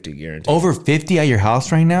over 50 guaranteed. Over 50 at your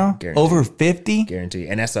house right now? Guaranteed. Over 50? Guaranteed.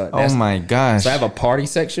 And that's Oh my gosh! So I have a party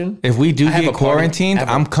section. If we do get quarantined,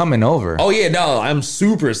 I'm coming over. Oh yeah, no, I'm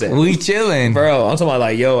super set. We chilling, bro. I'm talking about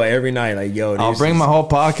like every night, like I'll bring my whole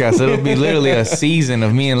podcast. It'll be literally a season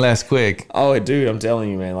of me and Les Quick. Oh, dude, I'm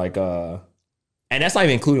telling you, man. Like, and that's not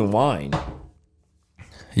even including wine.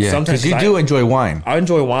 Yeah, because you do enjoy wine. I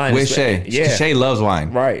enjoy wine with Shay. Yeah, Shay loves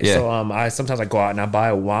wine. Right. Yeah. So I sometimes I go out and I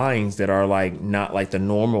buy wines that are like not like the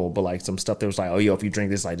normal, but like some stuff that was like, oh yo, if you drink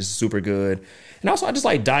this, like this is super good. And also I just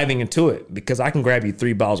like diving into it because I can grab you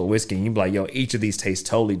 3 bottles of whiskey and you be like, yo, each of these tastes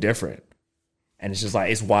totally different, and it's just like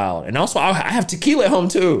it's wild. And also I have tequila at home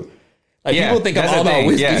too. Like people think I'm all about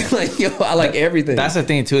whiskey. Yeah. Like yo, I like everything. That's the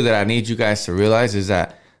thing too that I need you guys to realize is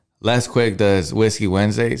that Les Quick does Whiskey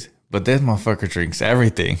Wednesdays. But this motherfucker drinks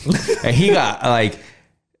everything. And he got like,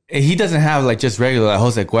 he doesn't have like just regular like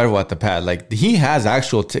Jose Cuervo at the pad. Like he has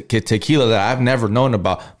actual tequila that I've never known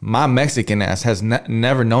about. My Mexican ass has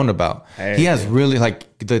never known about. Hey, he has really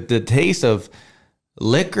like the taste of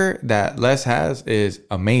liquor that Les has is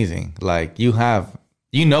amazing. Like you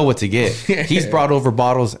know what to get. He's brought over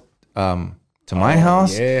bottles to my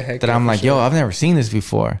house that I'm like, yo, I've never seen this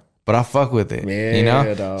before. But I fuck with it, you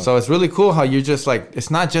know? Dog. So it's really cool how you're just like,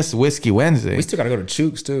 it's not just Whiskey Wednesday. We still got to go to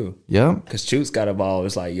Chooks too. Yeah. Because Chooks got a ball.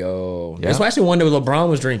 It's like, yo. That's actually one that LeBron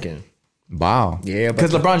was drinking. Wow. Yeah.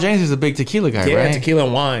 Because LeBron James is a big tequila guy, right? Yeah, tequila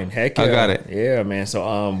and wine. Heck yeah. I got it. Yeah, man.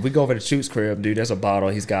 So we go over to Chooks' crib, dude. There's a bottle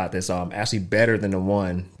he's got that's actually better than the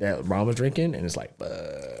one that LeBron was drinking. And it's like,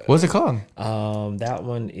 what's it called? That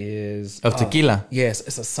one is... Of tequila? Yes,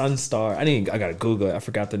 it's a Sunstar. I got to Google it. I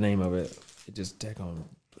forgot the name of it. It just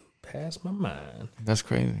past my mind. That's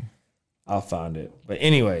crazy. I'll find it. But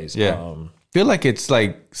anyways, feel like it's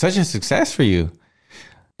like such a success for you.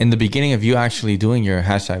 In the beginning of you actually doing your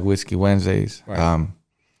hashtag Whiskey Wednesdays, right.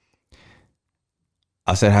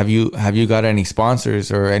 I said, have you got any sponsors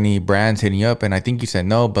or any brands hitting you up? And I think you said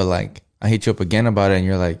no, but like I hit you up again about it, and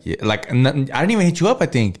you're like, yeah. Like I didn't even hit you up. I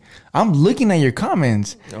think I'm looking at your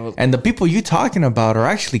comments, and the people you talking about are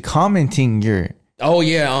actually commenting your. Oh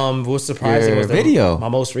yeah, what's surprising was video. My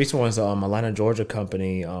most recent one's Atlanta, Georgia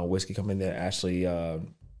company, whiskey company that actually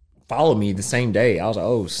followed me the same day. I was like,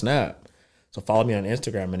 oh snap! So followed me on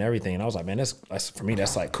Instagram and everything, and I was like, man, that's for me.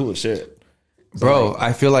 That's like cool as shit, so bro. like,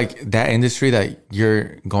 I feel like that industry that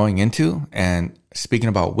you're going into, and speaking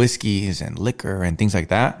about whiskeys and liquor and things like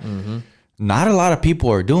that, not a lot of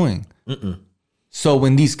people are doing. So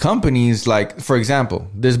when these companies, like for example,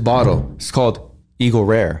 this bottle, it's called Eagle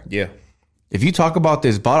Rare. Yeah. If you talk about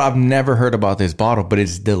this bottle, I've never heard about this bottle, but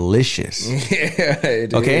it's delicious. Yeah,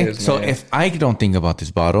 it okay? is, so if I don't think about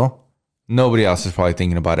this bottle, nobody else is probably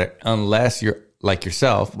thinking about it unless you're like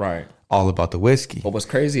yourself, right? All about the whiskey. But what's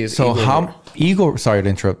crazy is sorry to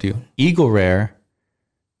interrupt you. Eagle Rare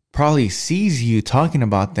probably sees you talking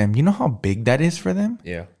about them. You know how big that is for them?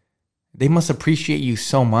 Yeah. They must appreciate you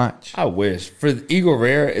so much. I wish. For Eagle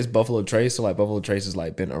Rare, it's Buffalo Trace. So like Buffalo Trace has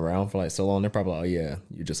like been around for like so long. They're probably like, oh yeah,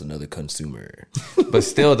 you're just another consumer. But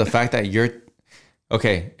still, the fact that you're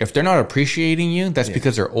okay, if they're not appreciating you, that's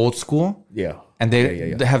because they're old school. Yeah. And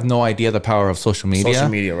they have no idea the power of social media. Social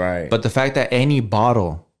media, right. But the fact that any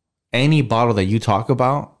bottle that you talk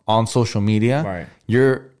about on social media, right,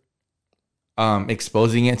 you're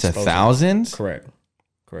exposing it to thousands. Correct.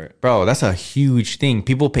 Bro, that's a huge thing.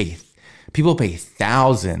 People pay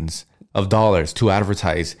thousands of dollars to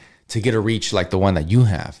advertise to get a reach like the one that you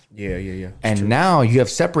have. Yeah. And now you have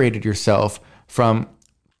separated yourself from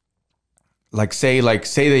say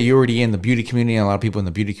that you're already in the beauty community and a lot of people in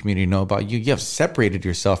the beauty community know about you. You have separated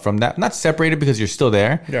yourself from that. Not separated because you're still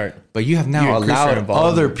there, right? But you have now allowed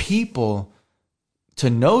other people to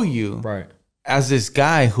know you, right, as this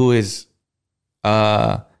guy who is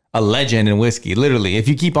a legend in whiskey. Literally, if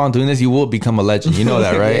you keep on doing this, you will become a legend. You know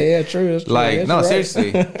that, right? Yeah, true. That's true. Like, That's no, right.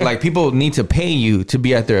 seriously. Like, people need to pay you to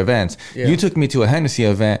be at their events. Yeah. You took me to a Hennessy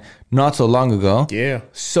event not so long ago. Yeah.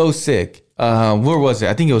 So sick. Where was it?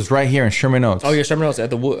 I think it was right here in Sherman Oaks. Oh yeah, Sherman Oaks at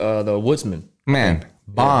the Woodsman. Man,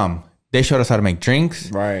 bomb. They showed us how to make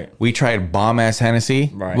drinks. Right. We tried bomb ass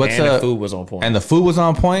Hennessy. Right. And the food was on point. And the food was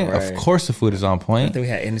on point. Right. Of course, the food is on I point. think we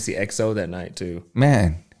had Hennessy XO that night too.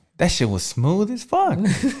 Man, that shit was smooth as fuck.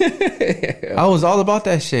 I was all about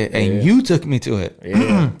that shit, and you took me to it.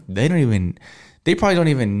 Yeah. They probably don't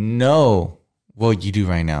even know what you do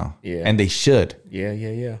right now. Yeah. And they should.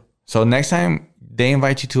 Yeah. So next time they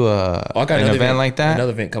invite you to I got an another event like that,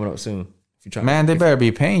 Another event coming up soon. If you try, man, they better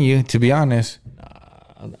be paying you, to be honest.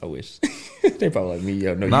 I wish they probably like me.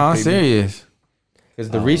 Yo, no, No, I'm serious.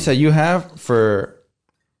 Because the reach that you have for,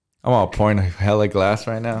 I'm all pouring a hella glass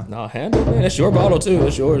right now. Nah, handle it, man. That's your bottle too.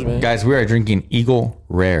 That's yours, man. Guys, we are drinking Eagle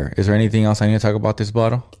Rare. Is there anything else I need to talk about this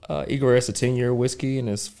bottle? Eagle Rare is a 10-year whiskey, and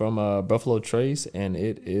it's from Buffalo Trace, and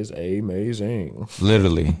it is amazing.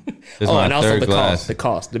 Literally. This is Oh, my and also third the glass. cost. The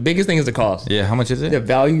cost. The biggest thing is the cost. Yeah, how much is it? The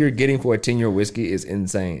value you're getting for a 10-year whiskey is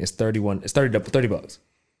insane. It's 30 bucks.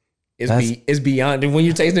 It's beyond. And when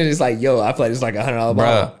you're tasting it, it's like, yo, I feel like it's like $100 bottle.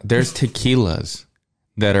 Bruh, there's tequilas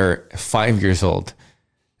that are 5 years old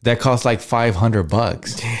that cost like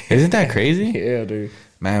 $500. Isn't that crazy? Yeah, dude.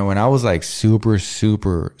 Man, when I was like super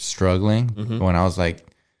struggling, Mm-hmm. when I was like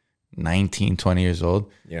 19, 20 years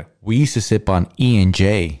old, Yeah. we used to sip on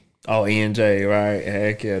E&J, Oh, E&J, right?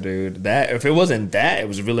 Heck yeah, dude. That if it wasn't that, it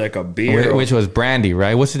was really like a beer. which was brandy,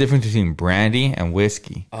 right? What's the difference between brandy and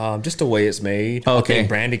whiskey? Just the way it's made. Oh, I okay. think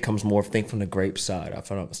brandy comes more, I think, from the grape side,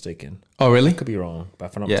 if I'm not mistaken. Oh, really? Could be wrong, but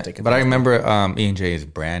if I'm not Yeah, mistaken. but I remember E&J is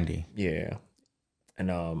brandy. Yeah.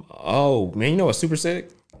 And oh man, you know what's super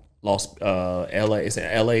sick? Lost LA. It's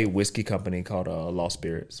an LA whiskey company called Lost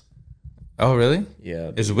Spirits. Oh, really?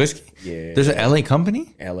 Yeah. Is it whiskey? Yeah. There's an LA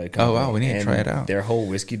company? LA company. Oh, wow. We need to try it out. Their whole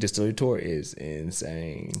whiskey distillery tour is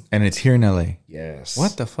insane. And it's here in LA. Yes.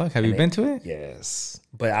 What the fuck? Have you been to it? Yes.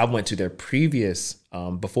 But I went to their previous,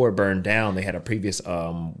 before it burned down, they had a previous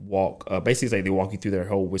walk. Basically, it's like they walk you through their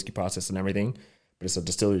whole whiskey process and everything. But it's a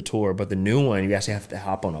distillery tour. But the new one, you actually have to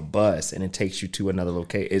hop on a bus and it takes you to another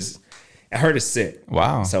location. I heard it's sick.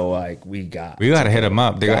 Wow. So like we got to hit them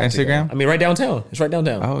up. They got to Instagram? go. I mean, right downtown. It's right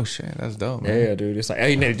downtown. Oh, shit. That's dope, man. Yeah, dude. It's like,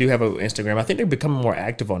 hey, they do have an Instagram. I think they're becoming more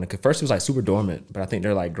active on it. Cause first it was like super dormant, but I think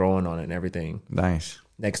they're like growing on it and everything. Nice.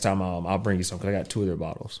 Next time I'll bring you some because I got 2 of their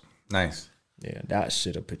bottles. Nice. Yeah, that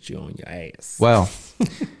should have put you on your ass. Well,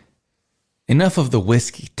 enough of the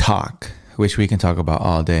whiskey talk, which we can talk about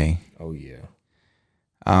all day. Oh yeah.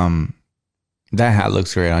 That hat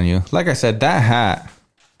looks great on you. Like I said, that hat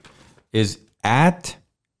is at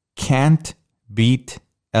Can't Beat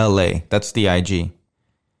LA. That's the IG.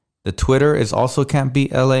 The Twitter is also Can't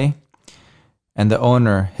Beat LA. And the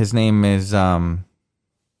owner, his name is fuck,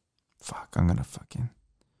 I'm gonna fucking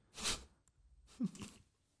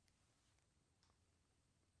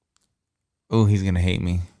oh, he's gonna hate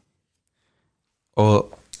me.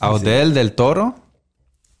 Oh, Audel del Toro.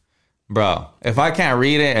 Bro, if I can't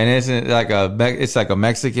read it and it's like a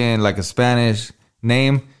Mexican, like a Spanish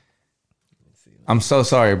name, I'm so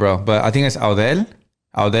sorry, bro. But I think it's Audel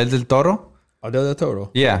del Toro. Audel del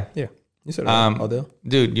Toro. Yeah. Yeah. You said it right. Audel.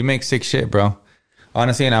 Dude, you make sick shit, bro.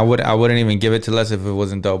 Honestly, and I wouldn't even give it to Les if it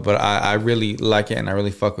wasn't dope. But I really like it and I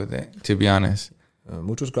really fuck with it, to be honest.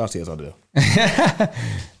 Muchas gracias, Audel.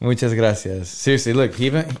 Muchas gracias. Seriously, look, he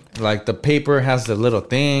even like the paper has the little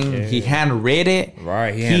thing. Yeah. He handwrote it.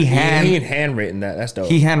 Right. He handwritten that. That's dope.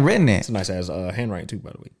 He handwritten it. It's a nice ass handwriting too,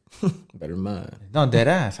 by the way. Better than mine. No, dead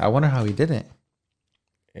ass. I wonder how he did it.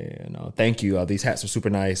 Yeah, no, thank you. These hats are super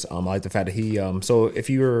nice. I like the fact that he. So if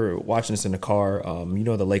you're watching this in the car, you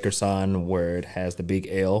know the Laker sign where it has the big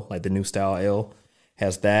L, like the new style L,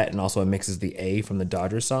 has that, and also it mixes the A from the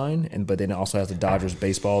Dodgers sign, but then it also has the Dodgers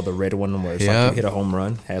baseball, the red one where it's like you hit a home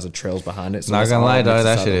run, has the trails behind it. So not gonna lie, dog,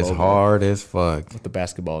 that shit is hard as fuck. With the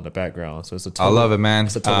basketball in the background, so it's a. I love it, man.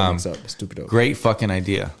 It's a total mix up. It's stupid dope. Great fucking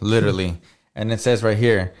idea, literally. And it says right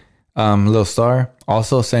here, little star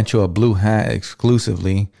also sent you a blue hat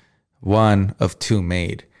exclusively, 1 of 2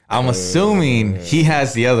 made. I'm assuming he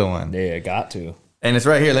has the other one. Yeah, got to. And it's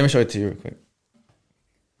right here. Let me show it to you real quick.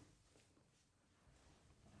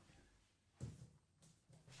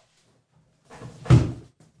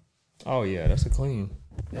 Oh yeah, that's a clean.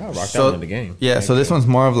 Yeah, I rocked that one in the game. Yeah, so this one's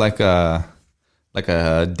more of like a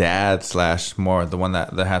dad / more the one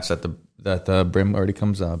that the hats that the brim already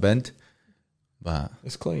comes bent. But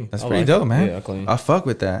it's clean. That's pretty dope, man. Yeah, clean. I fuck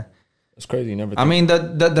with that. It's crazy. You never. I mean,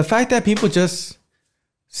 the fact that people just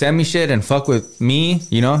send me shit and fuck with me,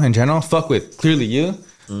 you know, in general. Fuck with clearly you.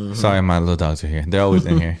 Mm-hmm. Sorry, my little dogs are here. They're always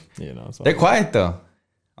in here. They're quiet though,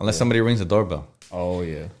 unless somebody rings the doorbell. Oh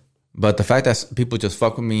yeah. But the fact that people just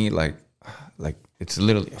fuck with me, like it's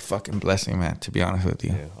literally a fucking blessing, man. To be honest with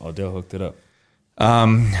you. Yeah. Odell hooked it up.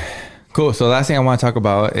 Cool. So the last thing I want to talk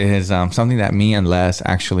about is something that me and Les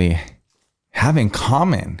actually have in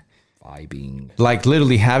common. Vibing. Like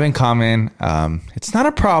literally have in common. It's not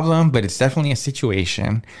a problem, but it's definitely a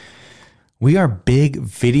situation. We are big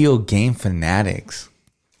video game fanatics.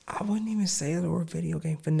 I wouldn't even say that we're video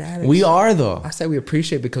game fanatics. We are though. I say we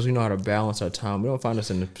appreciate because we know how to balance our time. We don't find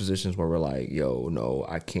us in the positions where we're like, yo, no,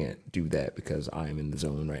 I can't do that because I'm in the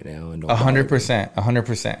zone right now. And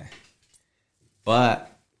 100%.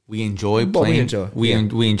 But we enjoy playing. We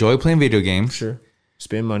enjoy playing video games. Sure.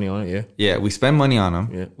 Spend money on it, yeah. Yeah, we spend money on them.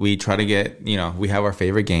 Yeah. We try to get, we have our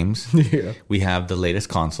favorite games. Yeah. We have the latest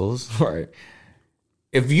consoles. Right.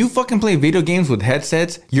 If you fucking play video games with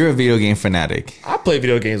headsets, you're a video game fanatic. I play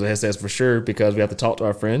video games with headsets for sure because we have to talk to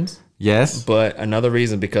our friends. Yes. But another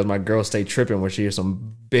reason because my girl stay tripping when she hears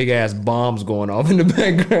some big ass bombs going off in the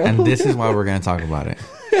background. And this is why we're going to talk about it.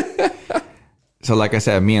 So like I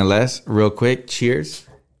said, me and Les, real quick, cheers.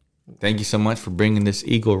 Thank you so much for bringing this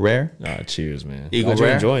Eagle Rare. Cheers, man. Eagle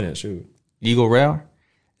Rare. Enjoying it, shoot. Eagle Rare.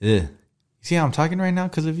 Ugh. You see how I'm talking right now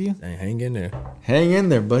because of you? Hey, hang in there. Hang in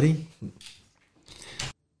there, buddy.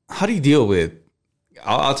 How do you deal with?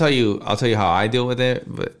 I'll tell you how I deal with it.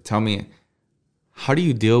 But tell me, how do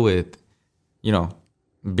you deal with,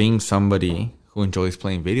 being somebody who enjoys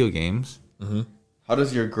playing video games? Mm-hmm. How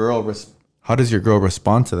does your girl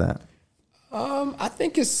respond to that? I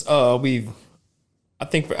think it's I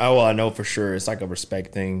know for sure it's like a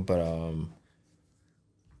respect thing, but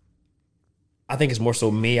I think it's more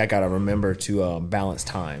so me. I gotta remember to balance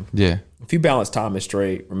time. Yeah. If you balance time is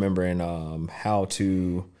straight, remembering how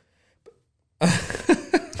to.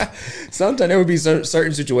 Sometimes there would be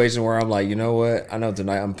certain situations where I'm like, you know what? I know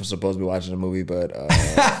tonight I'm supposed to be watching a movie, but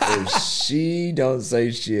if she don't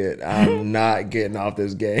say shit, I'm not getting off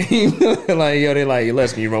this game. They're like,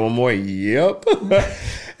 Les, can you run one more? Yep.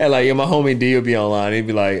 And like, my homie D would be online. He'd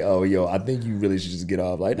be like, oh, yo, I think you really should just get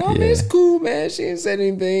off. Like, no, man, it's cool, man. She ain't said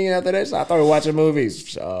anything. And after that, I thought we were watching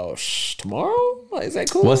movies. Oh, tomorrow? Like, is that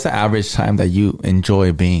cool? What's the average time that you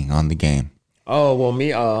enjoy being on the game? Oh, well,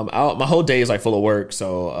 me, my whole day is like full of work.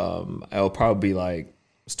 So I'll probably be like,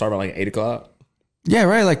 start by like 8 o'clock. Yeah,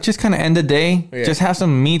 right. Like just kind of end the day. Yeah. Just have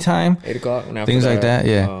some me time. 8 o'clock. And things like that.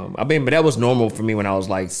 Yeah. But that was normal for me when I was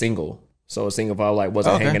like single. So single, if I like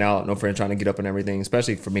wasn't hanging out, no friend trying to get up and everything,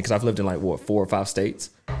 especially for me, because I've lived in like 4 or 5 states.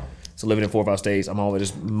 So living in 4 or 5 states, I'm always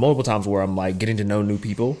just multiple times where I'm like getting to know new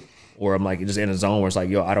people, or I'm like just in a zone where it's like,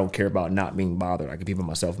 yo, I don't care about not being bothered. I can be by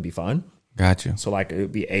myself and be fine. Got you. So like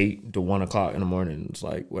it'd be 8 to 1 o'clock in the morning. It's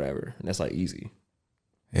like whatever, and that's like easy.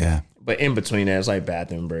 Yeah. But in between that, it's like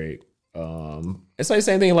bathroom break. It's like the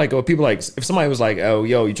same thing. Like people like if somebody was like, oh,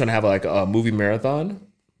 yo, you trying to have like a movie marathon?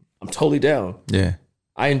 I'm totally down. Yeah.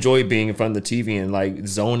 I enjoy being in front of the TV and like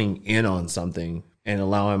zoning in on something and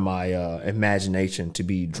allowing my imagination to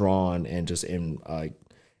be drawn and just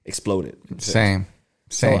exploded. Same.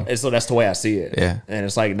 So that's the way I see it. Yeah. And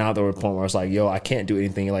it's like now the point where it's like, yo, I can't do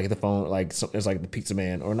anything. Like the phone, like it's like the pizza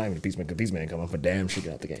man, or not even the pizza man, because pizza man come up for damn shit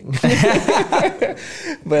get out the game.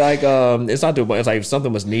 But like, it's not doable. It's like if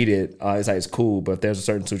something was needed, it's like it's cool. But if there's a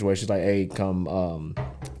certain situation, it's like, hey, come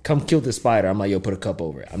kill this spider. I'm like, yo, put a cup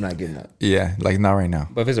over it. I'm not getting that. Yeah, like not right now.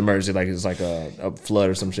 But if it's emergency, like it's like a flood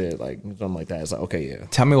or some shit, like something like that, it's like, okay, yeah.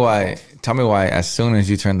 Tell me why. As soon as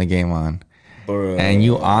you turn the game on, and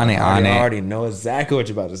you I already know exactly what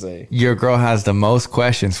you're about to say. Your girl has the most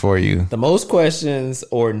questions for you. The most questions,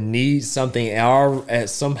 or needs something,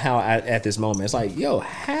 somehow at this moment. It's like, yo,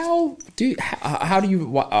 how did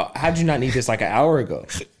you not need this like an hour ago?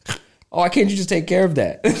 Oh, why can't you just take care of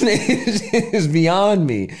that? It's beyond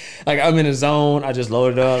me. Like I'm in a zone. I just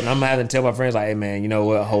loaded up, and I'm having to tell my friends like, hey man, you know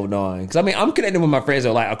what? Hold on, because I'm connected with my friends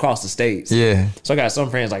that are like across the states. Yeah. So I got some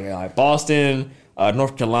friends like Boston,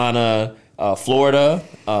 North Carolina, Florida,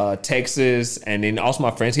 Texas, and then also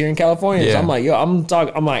my friends here in California. Yeah. So I'm like, yo, I'm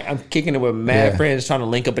kicking it with mad friends trying to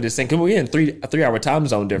link up at this thing. Cause we're in a 3 hour time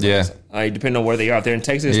zone difference. Yeah. Depending on where they are. If they're in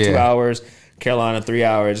Texas, 2 hours. Carolina, 3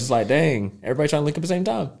 hours. It's like, dang, everybody trying to link up at the same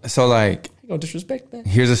time. So like, you gonna disrespect that?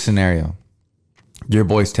 Here's a scenario. Your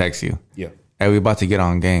boys text you. Yeah. Hey, we about to get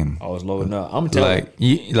on game. I was loading up. I'm gonna tell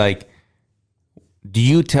do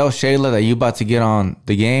you tell Shayla that you about to get on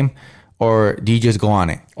the game, or do you just go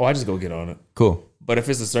on it? Oh, I just go get on it. Cool. But if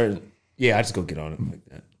it's a certain, I just go get on it like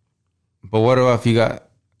that. But what about if you got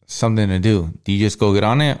something to do? Do you just go get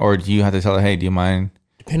on it, or do you have to tell her, hey, do you mind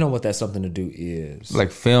Depending on what that something to do is.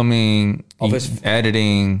 Like filming,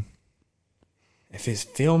 editing. If it's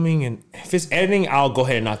filming and if it's editing, I'll go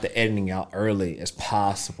ahead and knock the editing out early as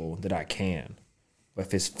possible that I can. But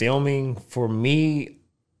if it's filming, for me,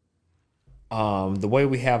 the way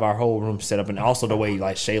we have our whole room set up, and also the way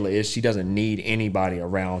like Shayla is, she doesn't need anybody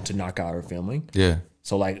around to knock out her filming. Yeah.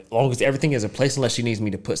 So like, as long as everything is in place, unless she needs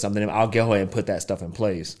me to put something in, I'll go ahead and put that stuff in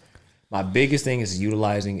place. My biggest thing is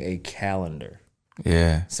utilizing a calendar.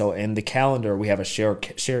 Yeah. So in the calendar, we have a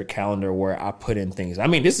shared calendar where I put in things. I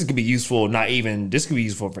mean, this could be useful. This could be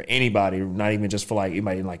useful for anybody, not even just for like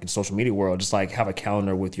anybody like in the social media world. Just like have a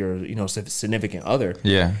calendar with your, significant other.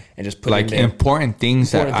 Yeah. And just put like in there important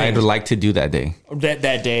things that I'd like to do that day.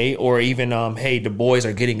 That day, or even hey, the boys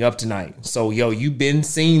are getting up tonight. So you've been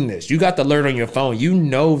seeing this. You got the alert on your phone. You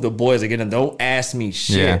know the boys are getting. Don't ask me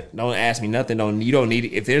shit. Yeah. Don't ask me nothing. You don't need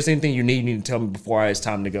it. If there's anything you need to tell me before it's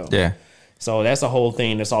time to go. Yeah. So that's the whole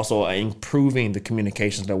thing. That's also improving the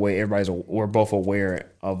communications. That way, we're both aware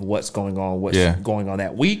of what's going on, going on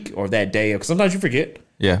that week or that day. Because sometimes you forget.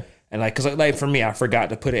 Yeah. And because for me, I forgot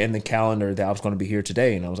to put it in the calendar that I was going to be here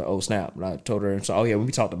today, and I was like, oh snap! And I told her, so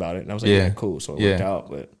we talked about it, and I was like, yeah cool. So it worked out,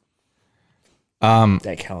 but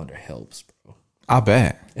that calendar helps, bro. I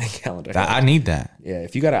bet. That calendar helps. I need that. Yeah,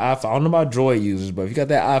 if you got an iPhone, I don't know about Droid users, but if you got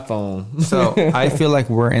that iPhone, so I feel like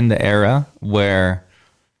we're in the era where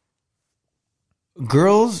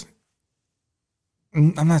girls,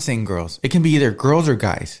 I'm not saying girls, it can be either girls or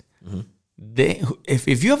guys. Mm-hmm.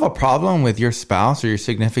 If you have a problem with your spouse or your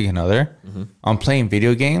significant other on playing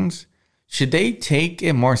video games, should they take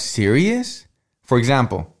it more serious? For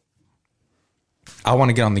example, I want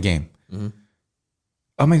to get on the game. Mm-hmm.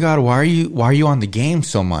 Oh my God, why are you on the game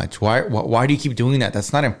so much? Why do you keep doing that?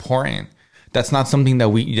 That's not important. That's not something that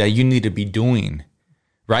you need to be doing.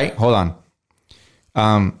 Right? Hold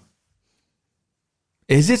on.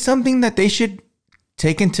 Is it something that they should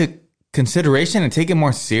take into consideration and take it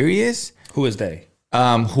more serious? Who is they?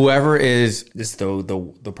 Whoever is this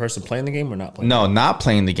the person playing the game or not playing? No, not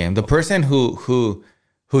playing the game. The person who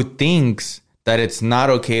thinks that it's not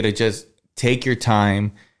okay to just take your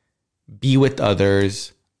time, be with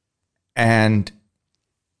others, and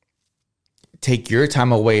take your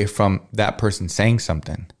time away from that person saying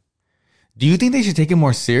something. Do you think they should take it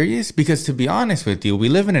more serious? Because to be honest with you, we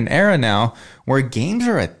live in an era now where games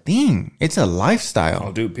are a thing. It's a lifestyle.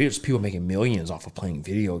 Oh, dude, there's people making millions off of playing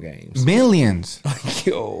video games. Millions.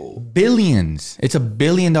 Yo. Billions. It's $1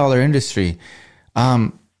 billion industry.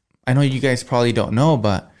 I know you guys probably don't know,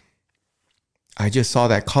 but I just saw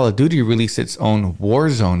that Call of Duty released its own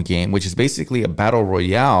Warzone game, which is basically a battle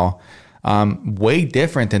royale, way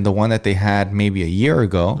different than the one that they had maybe a year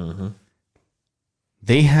ago. Mm-hmm.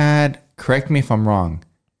 They had, correct me if I'm wrong,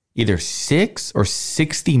 either 6 or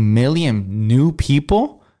 60 million new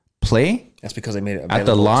people play. That's because they made it available at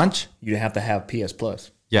the launch. You didn't have to have PS Plus.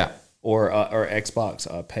 Yeah. Or Xbox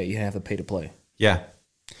pay. You didn't have to pay to play. Yeah.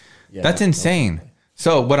 That's insane.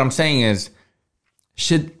 So what I'm saying is,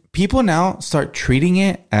 should people now start treating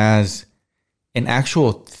it as an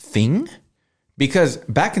actual thing? Because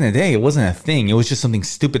back in the day, it wasn't a thing. It was just something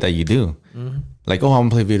stupid that you do. Mm-hmm. Like, oh, I'm going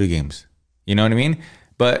to play video games. You know what I mean?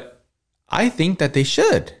 But I think that they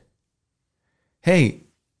should. Hey,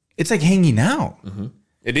 it's like hanging out. Mm-hmm.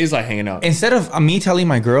 It is like hanging out. Instead of me telling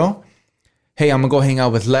my girl, hey, I'm going to go hang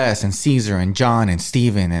out with Les and Caesar and John and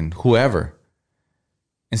Steven and whoever.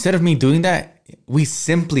 Instead of me doing that, we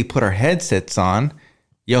simply put our headsets on.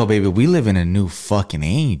 Yo, baby, we live in a new fucking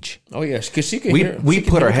age. Oh, yeah. Because she can hear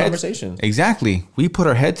conversations. Exactly. We put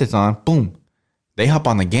our headsets on. Boom. They hop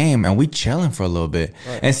on the game and we chilling for a little bit.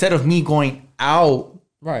 Right. Instead of me going out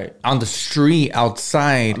on the street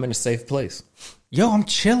outside. I'm in a safe place. Yo, I'm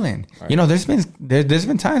chilling. Right. You know, there's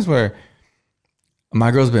been times where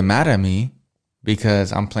my girl's been mad at me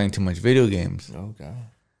because I'm playing too much video games. Oh, God.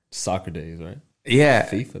 Soccer days, right? Yeah.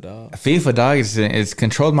 FIFA, dog. It's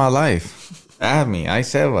controlled my life. Have me. I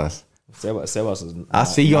Sebas. Sebas is I'll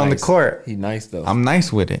see you on the court. He's nice, though. I'm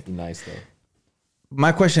nice with it. He's nice, though.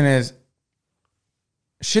 My question is,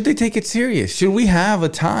 should they take it serious? Should we have a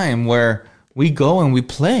time where we go and we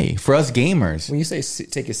play for us gamers? When you say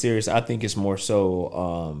take it serious, I think it's more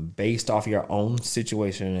so based off your own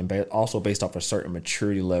situation and also based off a certain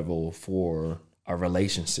maturity level for a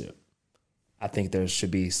relationship. I think there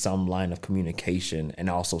should be some line of communication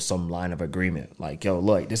and also some line of agreement. Like, yo,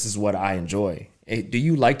 look, this is what I enjoy. Hey, do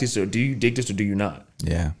you like this or do you dig this or do you not?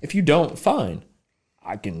 Yeah. If you don't, fine.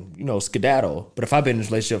 I can, skedaddle. But if I've been in a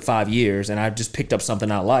relationship 5 years and I've just picked up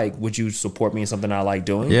something I like, would you support me in something I like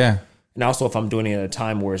doing? Yeah. And also, if I'm doing it at a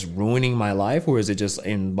time where it's ruining my life, or is it just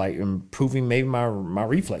improving maybe my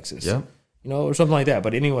reflexes? Yeah. or something like that.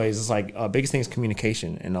 But anyways, it's like biggest thing is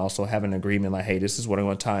communication and also having an agreement like, hey, this is what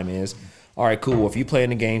our time is. All right, cool. If you playing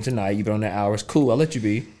the game tonight, you've been on the hours, cool, I'll let you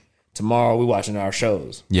be. Tomorrow we watching our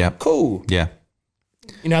shows. Yeah. Cool. Yeah.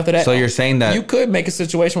 After that, so you're saying that you could make a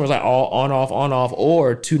situation where it's like all on off,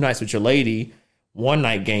 or 2 nights with your lady, 1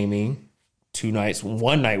 night gaming, 2 nights,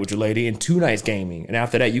 1 night with your lady, and 2 nights gaming. And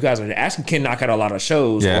after that, you guys actually can knock out a lot of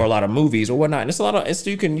shows or a lot of movies or whatnot. And it's a lot of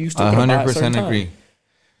you still 100% agree.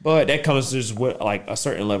 But that comes just with like a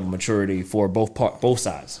certain level of maturity for both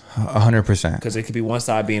sides. 100%. Because it could be one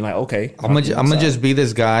side being like, okay, I'm gonna just be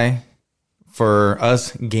this guy for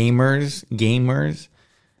us gamers.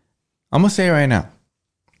 I'm gonna say it right now.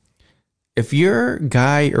 If you're a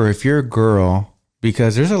guy or if you're a girl,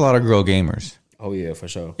 because there's a lot of girl gamers. Oh yeah, for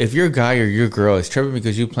sure. If your guy or your girl is tripping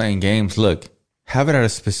because you're playing games, look, have it at a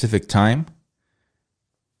specific time.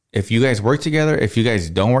 If you guys work together, if you guys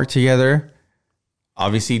don't work together,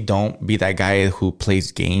 obviously don't be that guy who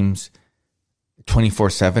plays games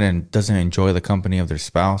 24/7 and doesn't enjoy the company of their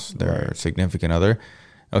spouse, their significant other.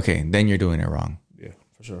 Okay, then you're doing it wrong. Yeah,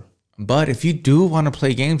 for sure. But if you do want to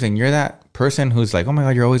play games and you're that person who's like, oh my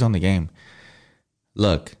God, you're always on the game.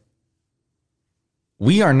 Look,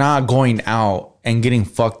 we are not going out and getting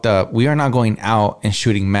fucked up. We are not going out and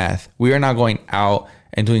shooting meth. We are not going out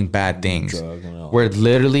and doing bad things. We're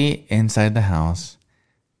literally inside the house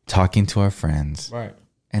talking to our friends. Right.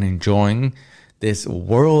 And enjoying this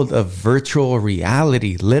world of virtual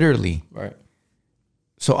reality, literally. Right.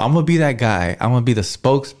 So I'm going to be that guy. I'm going to be the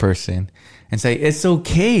spokesperson and say, it's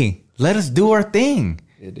okay. Let us do our thing.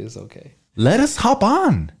 It is okay. Let us hop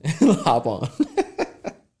on. Hop on.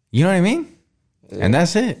 You know what I mean? Yeah. And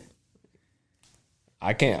that's it.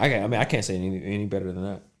 I can't say any better than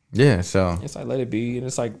that. Yeah, so it's like let it be, and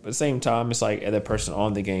it's like at the same time, it's like the person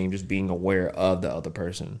on the game just being aware of the other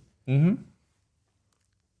person. 100%,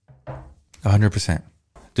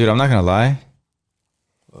 dude. I'm not gonna lie.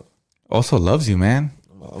 Also loves you, man.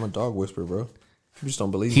 I'm a dog whisperer, bro. You just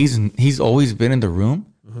don't believe. He's always been in the room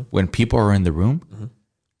when people are in the room,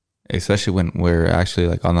 especially when we're actually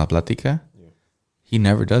like on la plática. Yeah. He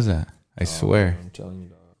never does that. I swear. I'm telling you.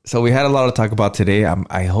 So we had a lot to talk about today.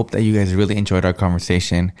 I hope that you guys really enjoyed our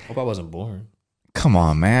conversation. Hope I wasn't boring. Come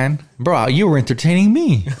on, man. Bro, you were entertaining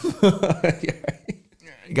me.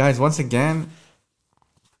 Guys, once again,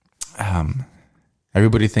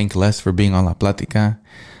 everybody thank Les for being on La Plática.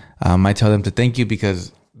 I tell them to thank you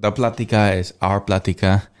because La Plática is our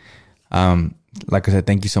Plática. Like I said,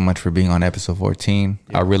 thank you so much for being on episode 14.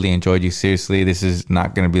 Yeah. I really enjoyed you. Seriously, this is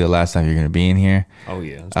not going to be the last time you're going to be in here. Oh,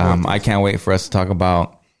 yeah. I can't wait for us to talk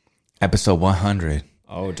about episode 100.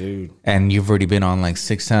 Oh, dude. And you've already been on like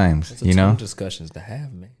 6 times. That's a ton of discussions to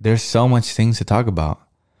have, man. There's so much things to talk about.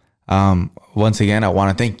 Once again, I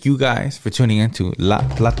want to thank you guys for tuning in to La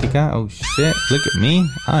Plática. Oh, shit. Look at me.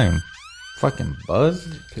 I'm fucking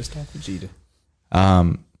buzzed. Pissed off Vegeta.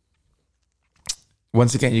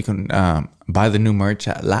 Once again, you can buy the new merch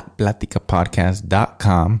at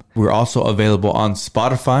laplaticapodcast.com. We're also available on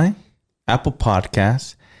Spotify, Apple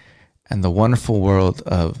Podcasts, and the wonderful world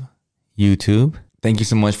of YouTube. Thank you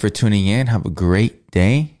so much for tuning in. Have a great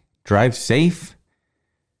day. Drive safe.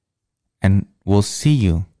 And we'll see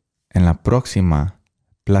you in la próxima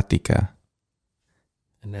plática.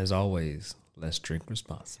 And as always, let's drink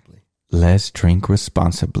responsibly. Let's drink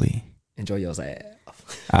responsibly. Enjoy yourself.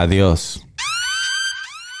 Adios.